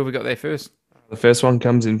 Who have we got there first? The first one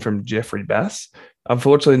comes in from Jeffrey Bass.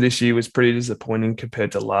 Unfortunately, this year was pretty disappointing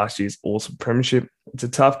compared to last year's awesome premiership. It's a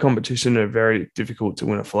tough competition and very difficult to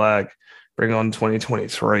win a flag. Bring on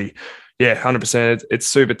 2023. Yeah, 100%. It's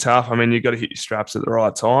super tough. I mean, you've got to hit your straps at the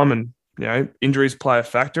right time. And, injuries play a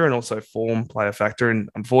factor and also form play a factor. And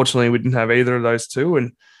unfortunately, we didn't have either of those two.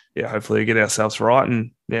 And hopefully we get ourselves right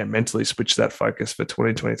and mentally switch that focus for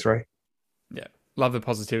 2023. Yeah. Love the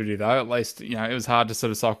positivity though. At least, it was hard to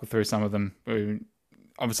sort of cycle through some of them.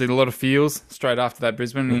 Obviously a lot of feels straight after that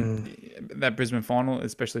Brisbane final,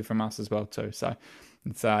 especially from us as well too. So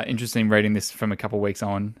it's interesting reading this from a couple of weeks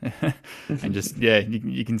on and just,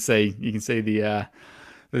 you can see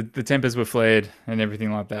the tempers were flared and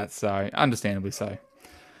everything like that. So understandably so.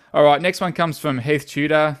 All right, next one comes from Heath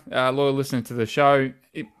Tudor, loyal listener to the show.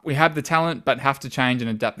 We have the talent, but have to change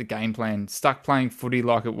and adapt the game plan. Stuck playing footy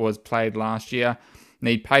like it was played last year.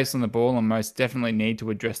 Need pace on the ball and most definitely need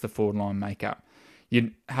to address the forward line makeup.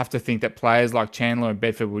 You'd have to think that players like Chandler and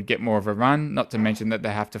Bedford would get more of a run, not to mention that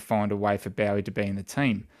they have to find a way for Bowie to be in the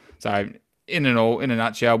team. So in a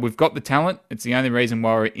nutshell, we've got the talent. It's the only reason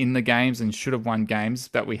why we're in the games and should have won games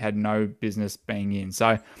that we had no business being in.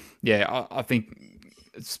 So, I think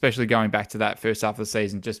especially going back to that first half of the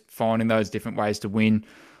season, just finding those different ways to win.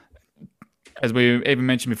 As we even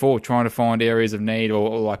mentioned before, trying to find areas of need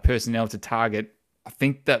or like personnel to target. I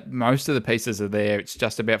think that most of the pieces are there. It's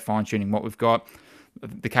just about fine-tuning what we've got.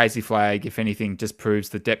 The Casey flag, if anything, just proves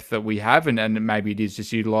the depth that we have, and maybe it is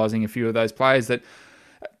just utilising a few of those players that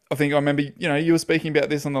I think I remember, you were speaking about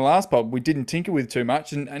this on the last pod. We didn't tinker with too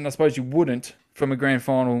much, and I suppose you wouldn't from a grand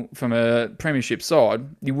final, from a premiership side.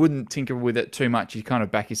 You wouldn't tinker with it too much. You kind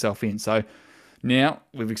of back yourself in. So now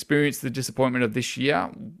we've experienced the disappointment of this year.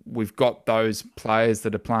 We've got those players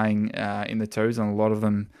that are playing in the twos, and a lot of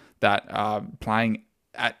them that are playing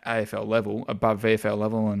at AFL level, above VFL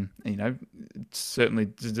level, and certainly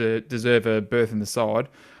deserve a berth in the side.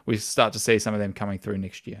 We start to see some of them coming through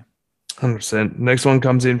next year. 100%. Next one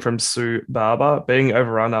comes in from Sue Barber. Being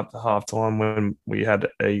overrun up to halftime when we had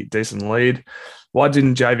a decent lead. Why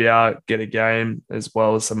didn't JVR get a game as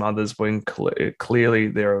well as some others when clearly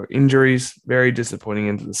there are injuries? Very disappointing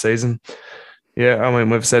into the season. Yeah, I mean,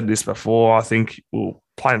 we've said this before. I think we're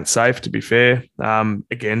playing it safe, to be fair.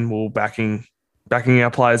 Again, we're backing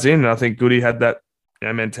our players in. And I think Goody had that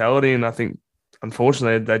mentality, and I think,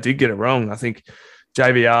 unfortunately, they did get it wrong. I think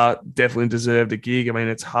JVR definitely deserved a gig. I mean,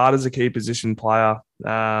 it's hard as a key position player.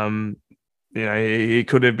 He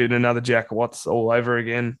could have been another Jack Watts all over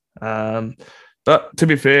again. But to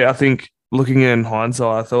be fair, I think looking in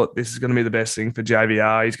hindsight, I thought this is going to be the best thing for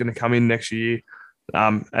JVR. He's going to come in next year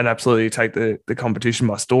and absolutely take the competition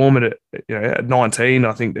by storm. And at 19,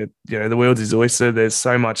 I think that the world's his oyster. There's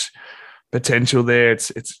so much potential there.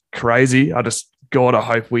 It's crazy. I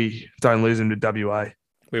hope we don't lose him to WA.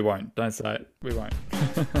 We won't. Don't say it. We won't.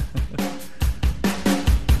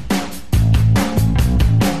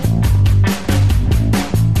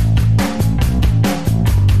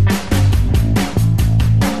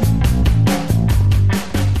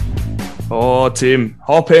 Oh, Tim,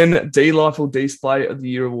 hop in. Delightful Display of the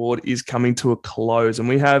Year award is coming to a close, and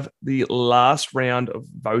we have the last round of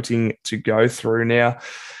voting to go through now.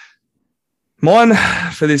 Mine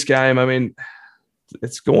for this game, I mean,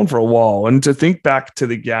 it's gone for a while. And to think back to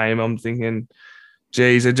the game, I'm thinking,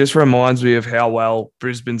 geez, it just reminds me of how well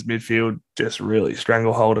Brisbane's midfield just really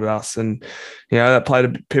strangleholded us. And, that played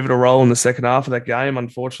a pivotal role in the second half of that game,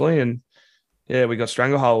 unfortunately. And, we got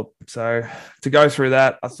stranglehold. So to go through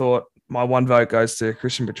that, I thought my one vote goes to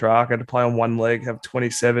Christian Petrarca to play on one leg, have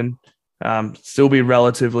 27, still be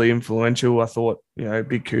relatively influential. I thought,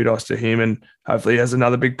 big kudos to him, and hopefully he has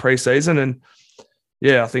another big preseason. And,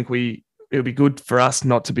 I think it'll be good for us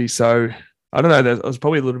not to be so, I don't know, there was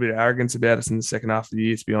probably a little bit of arrogance about us in the second half of the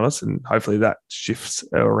year, to be honest, and hopefully that shifts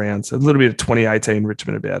around. So a little bit of 2018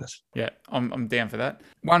 Richmond about us. Yeah, I'm down for that.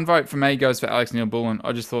 One vote for me goes for Alex Neil-Bullen.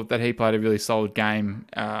 I just thought that he played a really solid game,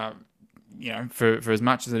 for as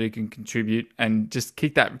much as that he can contribute, and just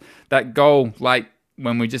kick that goal late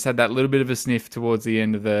when we just had that little bit of a sniff towards the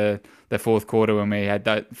end of the fourth quarter when we had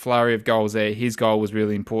that flurry of goals there. His goal was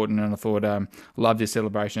really important, and I thought loved his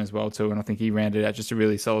celebration as well too, and I think he rounded out just a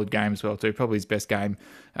really solid game as well too. Probably his best game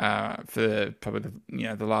for probably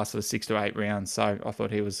the last sort of 6 to 8 rounds. So I thought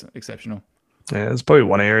he was exceptional. Yeah, there's probably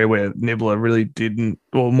one area where Nibbler really didn't,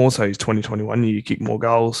 well, more so his 2021 year, kick more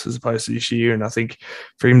goals as opposed to this year. And I think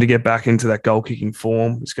for him to get back into that goal-kicking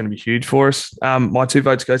form is going to be huge for us. My 2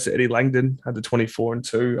 votes goes to Eddie Langdon, had the 24 and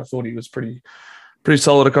 2. I thought he was pretty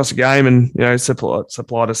solid across the game, and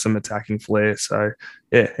supplied us some attacking flair. So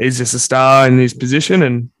he's just a star in his position,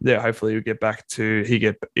 and hopefully he gets back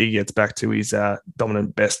to his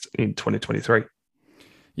dominant best in 2023.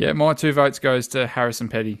 Yeah, my 2 votes goes to Harrison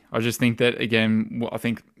Petty. I just think that, again, I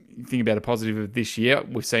think think about a positive of this year,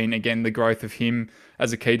 we've seen again the growth of him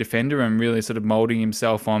as a key defender and really sort of moulding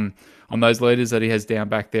himself on those leaders that he has down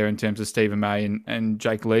back there in terms of Stephen May and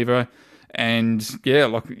Jake Lever. And yeah,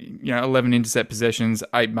 11 intercept possessions,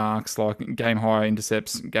 8 marks, game high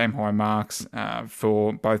intercepts, game high marks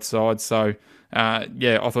for both sides. So I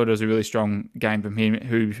thought it was a really strong game from him,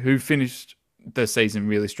 who finished the season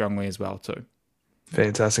really strongly as well too.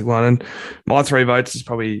 Fantastic one. And my 3 votes is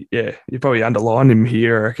probably, you probably underlined him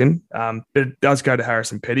here, I reckon. But it does go to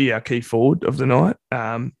Harrison Petty, our key forward of the night.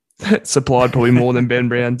 Supplied probably more than Ben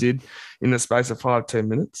Brown did in the space of 5-10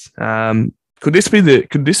 minutes. Could this be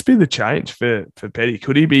the change for Petty?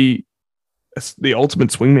 Could he be the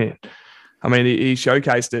ultimate swingman? I mean, he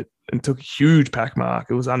showcased it and took a huge pack mark.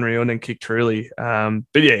 It was unreal and then kicked truly. But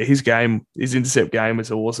yeah, his intercept game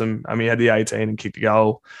was awesome. I mean, he had the 18 and kicked a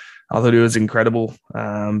goal. I thought it was incredible.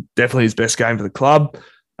 Definitely his best game for the club.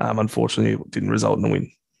 Unfortunately, it didn't result in a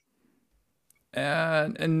win.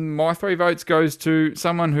 And my 3 votes goes to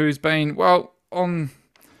someone who's been,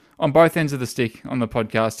 on both ends of the stick on the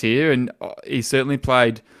podcast here, and he certainly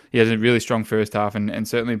played. He has a really strong first half, and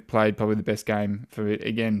certainly played probably the best game for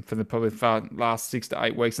the last 6 to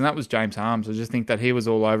 8 weeks, and that was James Harmes. I just think that he was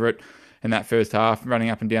all over it in that first half, running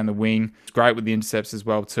up and down the wing. It's great with the intercepts as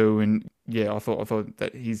well too, and yeah, I thought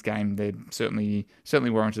that his game there certainly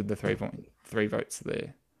warranted the 3 votes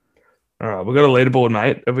there. All right, we've got a leaderboard,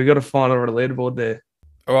 mate. Have we got a final or a leaderboard there?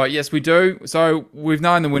 All right, yes, we do. So we've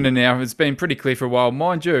known the winner now. It's been pretty clear for a while.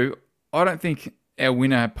 Mind you, I don't think our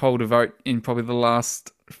winner polled a vote in probably the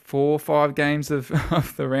last 4 or 5 games of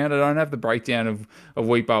the round. I don't have the breakdown of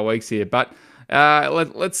week by weeks here, but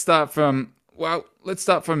let's start from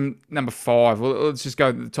number 5. Well, let's just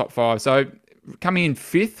go to the top 5. So coming in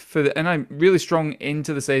 5th and a really strong end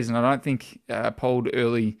to the season. I don't think polled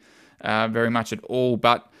early very much at all,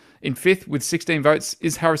 but in 5th with 16 votes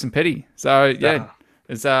is Harrison Petty. So yeah.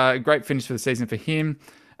 It's a great finish for the season for him.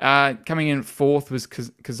 Coming in 4th was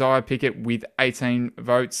Keziah Pickett with 18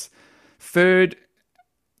 votes. 3rd,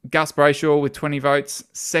 Gus Brayshaw with 20 votes.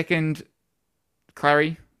 2nd,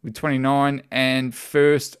 Clary with 29. And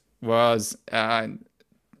 1st was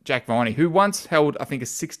Jack Viney, who once held, I think, a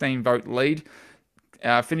 16-vote lead.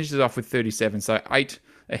 Finishes off with 37, so 8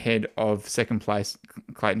 ahead of 2nd place,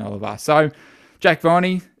 Clayton Oliver. So Jack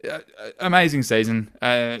Viney, amazing season.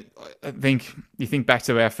 I think you think back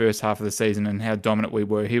to our first half of the season and how dominant we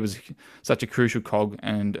were. He was such a crucial cog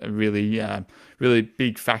and a really, really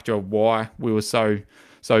big factor of why we were so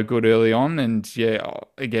good early on. And yeah,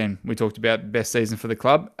 again, we talked about best season for the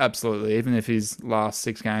club. Absolutely. Even if his last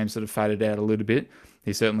 6 games sort of faded out a little bit,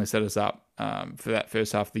 he certainly set us up for that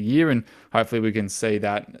first half of the year. And hopefully we can see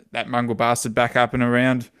that mongrel bastard back up and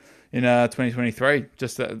around in 2023,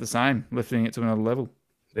 just the same, lifting it to another level.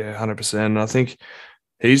 Yeah, 100%. I think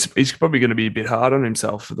he's probably going to be a bit hard on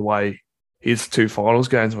himself for the way his 2 finals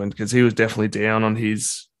games went, because he was definitely down on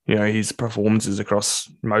his performances across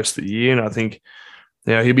most of the year. And I think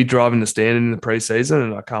he'll be driving the standard in the preseason,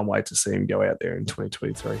 and I can't wait to see him go out there in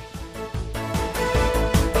 2023.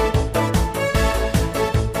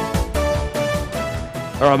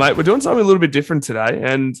 All right, mate, we're doing something a little bit different today,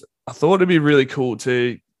 and I thought it'd be really cool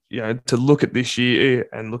to look at this year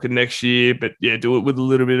and look at next year, but yeah, do it with a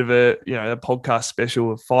little bit of a podcast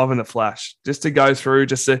special of 5 in the Flash, just to go through,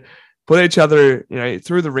 just to put each other,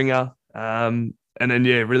 through the ringer. And then,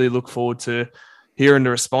 really look forward to hearing the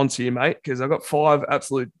response here, mate, because I've got 5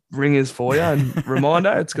 absolute ringers for you. And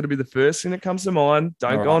reminder, it's got to be the first thing that comes to mind.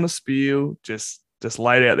 Don't go on a spiel. Just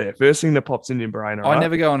lay it out there. First thing that pops in your brain. All right? I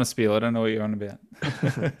never go on a spiel. I don't know what you're on about.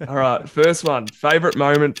 All right. First one. Favorite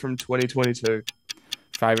moment from 2022.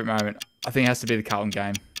 Favourite moment, I think it has to be the Carlton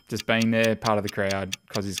game. Just being there, part of the crowd,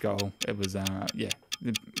 Cozzy's goal. It was,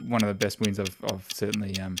 one of the best wins I've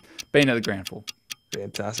certainly been at the ground for.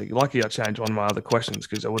 Fantastic. Lucky I changed one of my other questions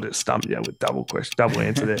because I would have stumped you with double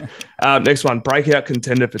answer there. Next one, breakout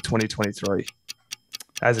contender for 2023,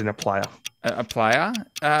 as in a player. A player?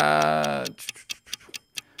 I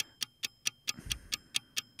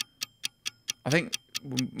think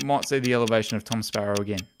we might see the elevation of Tom Sparrow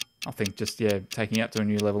again. I think just, taking it up to a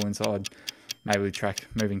new level inside, maybe the track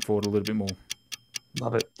moving forward a little bit more.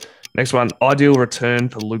 Love it. Next one, ideal return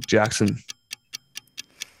for Luke Jackson.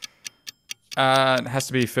 It has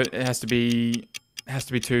to be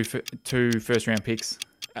two first round picks.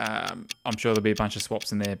 I'm sure there'll be a bunch of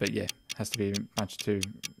swaps in there, but yeah, it has to be a bunch of 2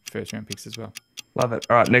 first round picks as well. Love it.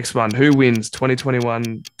 All right, next one. Who wins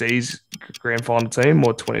 2021 D's grand final team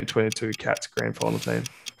or 2022 Cats grand final team?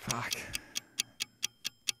 Fuck.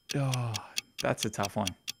 Oh, that's a tough one.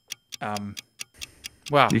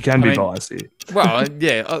 Well, You can I be mean, biased here. Well,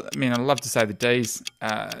 yeah. I mean, I'd love to say the D's.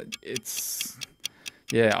 I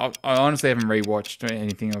honestly haven't rewatched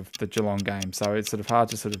anything of the Geelong game, so it's sort of hard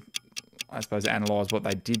to sort of, I suppose, analyse what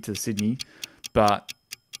they did to Sydney. But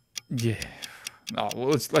yeah,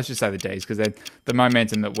 let's just say the D's, because the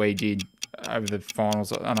momentum that we did over the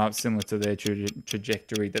finals, I know it's similar to their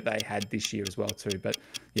trajectory that they had this year as well too. But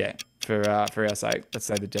yeah, for our sake, let's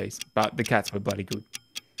say the D's. But the Cats were bloody good.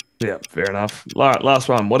 Yeah, fair enough. Last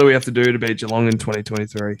one. What do we have to do to beat Geelong in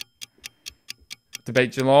 2023? To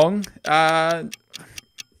beat Geelong,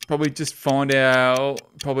 probably just find our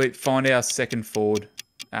second forward.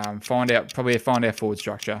 Find our forward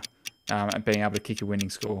structure, and being able to kick a winning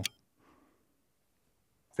score.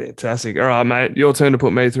 Fantastic. All right, mate. Your turn to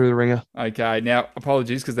put me through the ringer. Okay, now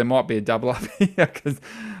apologies, because there might be a double up here, because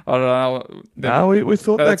I don't know. No, we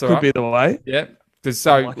thought that could be the way. Yeah, because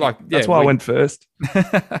That's why I went first.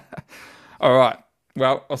 All right.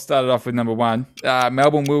 Well, I'll start it off with number one.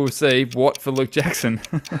 Melbourne will receive what for Luke Jackson?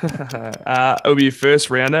 It'll be a first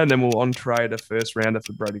rounder, and then we'll on-trade a first rounder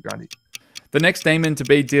for Brodie Grundy. The next demon to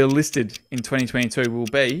be delisted in 2022 will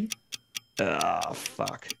be...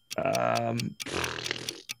 Fuck.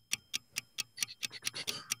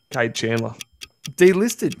 Cade Chandler.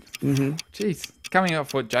 Delisted? Mm-hmm. Jeez. Coming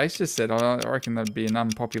off what Jace just said, I reckon that'd be an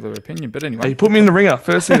unpopular opinion. But anyway. Hey, you put me in the ringer.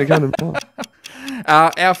 First thing to come to mind.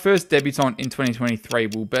 Our first debutant in 2023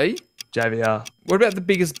 will be... JVR. What about the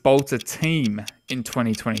biggest bolter team in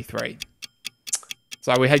 2023?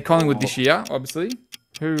 So we had Collingwood this year, obviously.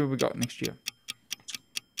 Who have we got next year?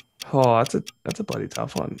 Oh, that's a bloody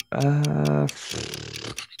tough one.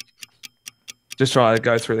 Just try to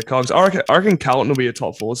go through the cogs. I reckon Carlton will be a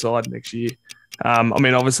top 4 side next year. I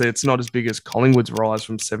mean, obviously, it's not as big as Collingwood's rise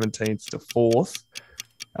from 17th to 4th.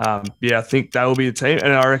 Yeah, I think they will be the team.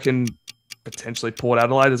 And I reckon potentially Port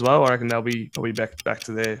Adelaide as well. I reckon they'll be probably back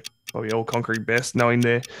to their probably all conquering best, knowing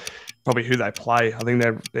probably who they play. I think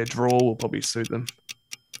their draw will probably suit them.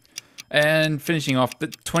 And finishing off, the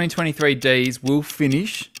 2023 Ds will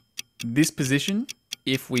finish this position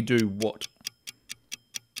if we do what?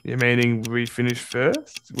 You're meaning we finish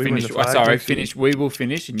first? We We will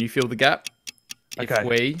finish, and you fill the gap.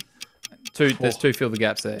 Okay. There's two fill the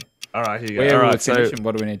gaps there. All right, here you go. Where All will right, it finish, and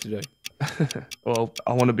what do we need to do? Well,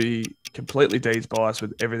 I want to be completely D's biased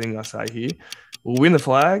with everything I say here. We'll win the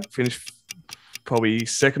flag, finish probably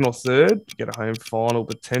second or third, get a home final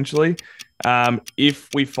potentially. If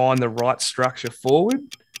we find the right structure forward,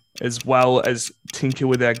 as well as tinker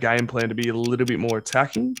with our game plan to be a little bit more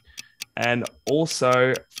attacking, and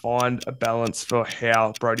also find a balance for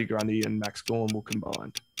how Brodie Grundy and Max Gawn will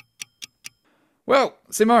combine. Well,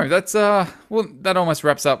 Simo, that almost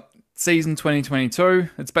wraps up season 2022.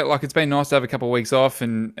 It's been nice to have a couple of weeks off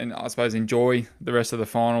and I suppose enjoy the rest of the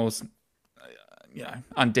finals.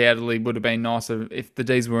 Undoubtedly would have been nicer if the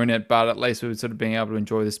Ds were in it, but at least we would sort of being able to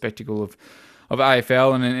enjoy the spectacle of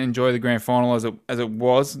AFL and enjoy the grand final as it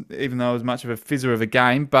was, even though it was much of a fizzer of a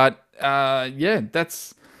game. But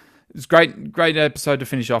it's great episode to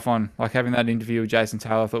finish off on. Like having that interview with Jason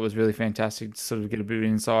Taylor, I thought was really fantastic to sort of get a bit of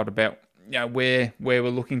insight about where we're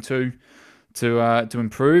looking to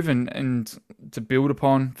improve and to build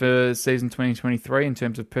upon for season 2023 in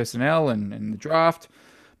terms of personnel and the draft.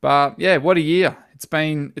 But yeah, what a year. It's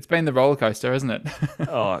been the roller coaster, hasn't it?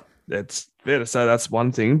 Oh, that's fair to say that's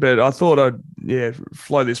one thing, but I thought I'd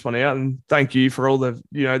flow this one out and thank you for all the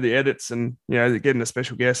the edits and getting a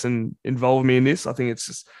special guest and involving me in this. I think it's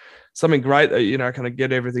just something great that kind of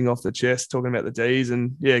get everything off the chest, talking about the Ds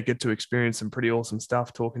and get to experience some pretty awesome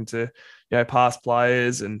stuff, talking to past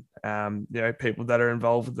players and people that are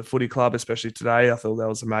involved with the footy club, especially today. I thought that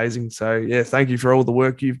was amazing. So thank you for all the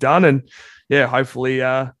work you've done, and hopefully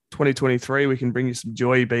 2023 we can bring you some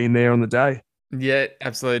joy being there on the day. Yeah,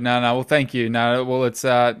 absolutely. No. Well, thank you. No, well, it's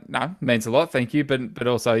means a lot. Thank you, but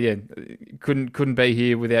also couldn't be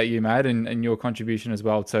here without you, mate, and your contribution as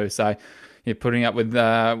well too. So putting up with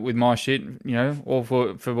my shit, all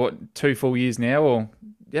for what 2 full years now, or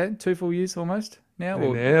 2 full years almost now.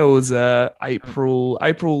 It was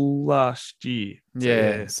April last year.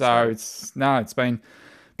 So it's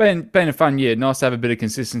been a fun year. Nice to have a bit of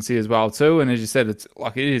consistency as well too. And as you said, it's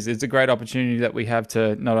a great opportunity that we have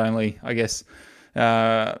to not only, I guess,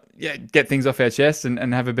 get things off our chest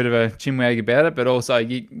and have a bit of a chinwag about it, but also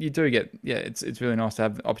you do get, it's really nice to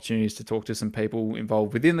have opportunities to talk to some people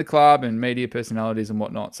involved within the club and media personalities and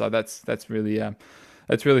whatnot. So that's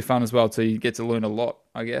really fun as well. So you get to learn a lot,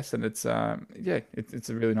 I guess, and it's a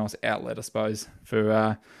really nice outlet, I suppose,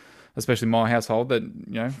 for especially my household that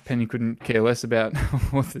Penny couldn't care less about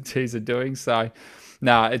what the Ts are doing. So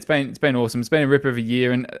nah, it's been awesome. It's been a ripper of a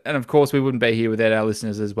year, and of course we wouldn't be here without our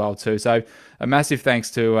listeners as well too. So a massive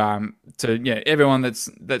thanks to everyone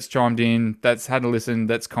that's chimed in, that's had a listen,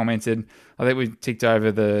 that's commented. I think we ticked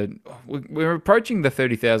over we're approaching the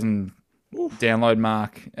 30,000 download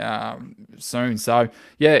mark soon. So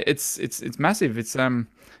yeah, it's massive. It's in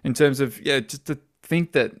terms of just to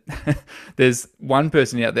think that there's one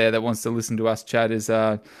person out there that wants to listen to us chat is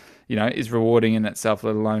is rewarding in itself,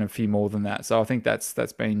 let alone a few more than that. So I think that's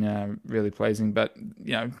been really pleasing. But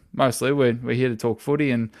mostly we're here to talk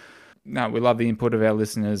footy, and we love the input of our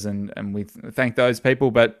listeners, and we thank those people.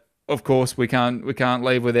 But of course we can't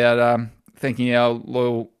leave without thanking our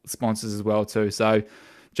loyal sponsors as well too. So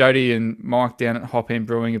Jody and Mike down at Hop Hen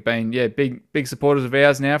Brewing have been big supporters of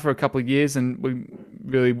ours now for a couple of years, and we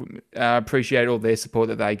really appreciate all their support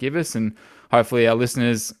that they give us. And hopefully our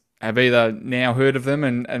listeners have either now heard of them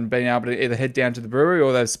and been able to either head down to the brewery,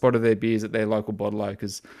 or they've spotted their beers at their local bottler,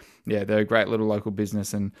 because they're a great little local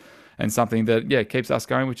business and something that keeps us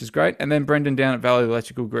going, which is great. And then Brendan down at Valley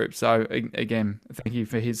Electrical Group. So again, thank you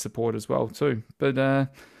for his support as well too. But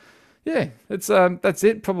that's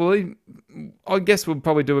it probably. I guess we'll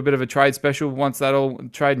probably do a bit of a trade special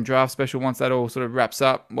trade and draft special once that all sort of wraps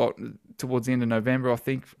up. Towards the end of November, I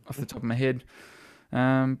think, off the top of my head.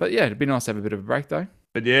 But yeah, it'd be nice to have a bit of a break though.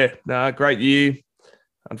 But great year.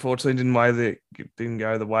 Unfortunately, didn't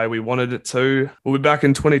go the way we wanted it to. We'll be back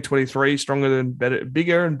in 2023, stronger and better,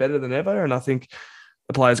 bigger and better than ever. And I think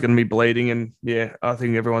the players going to be bleeding. And I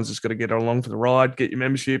think everyone's just got to get along for the ride, get your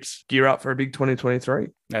memberships, gear up for a big 2023.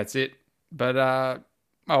 That's it. But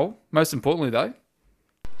most importantly though,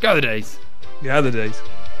 go the D's. Go the D's.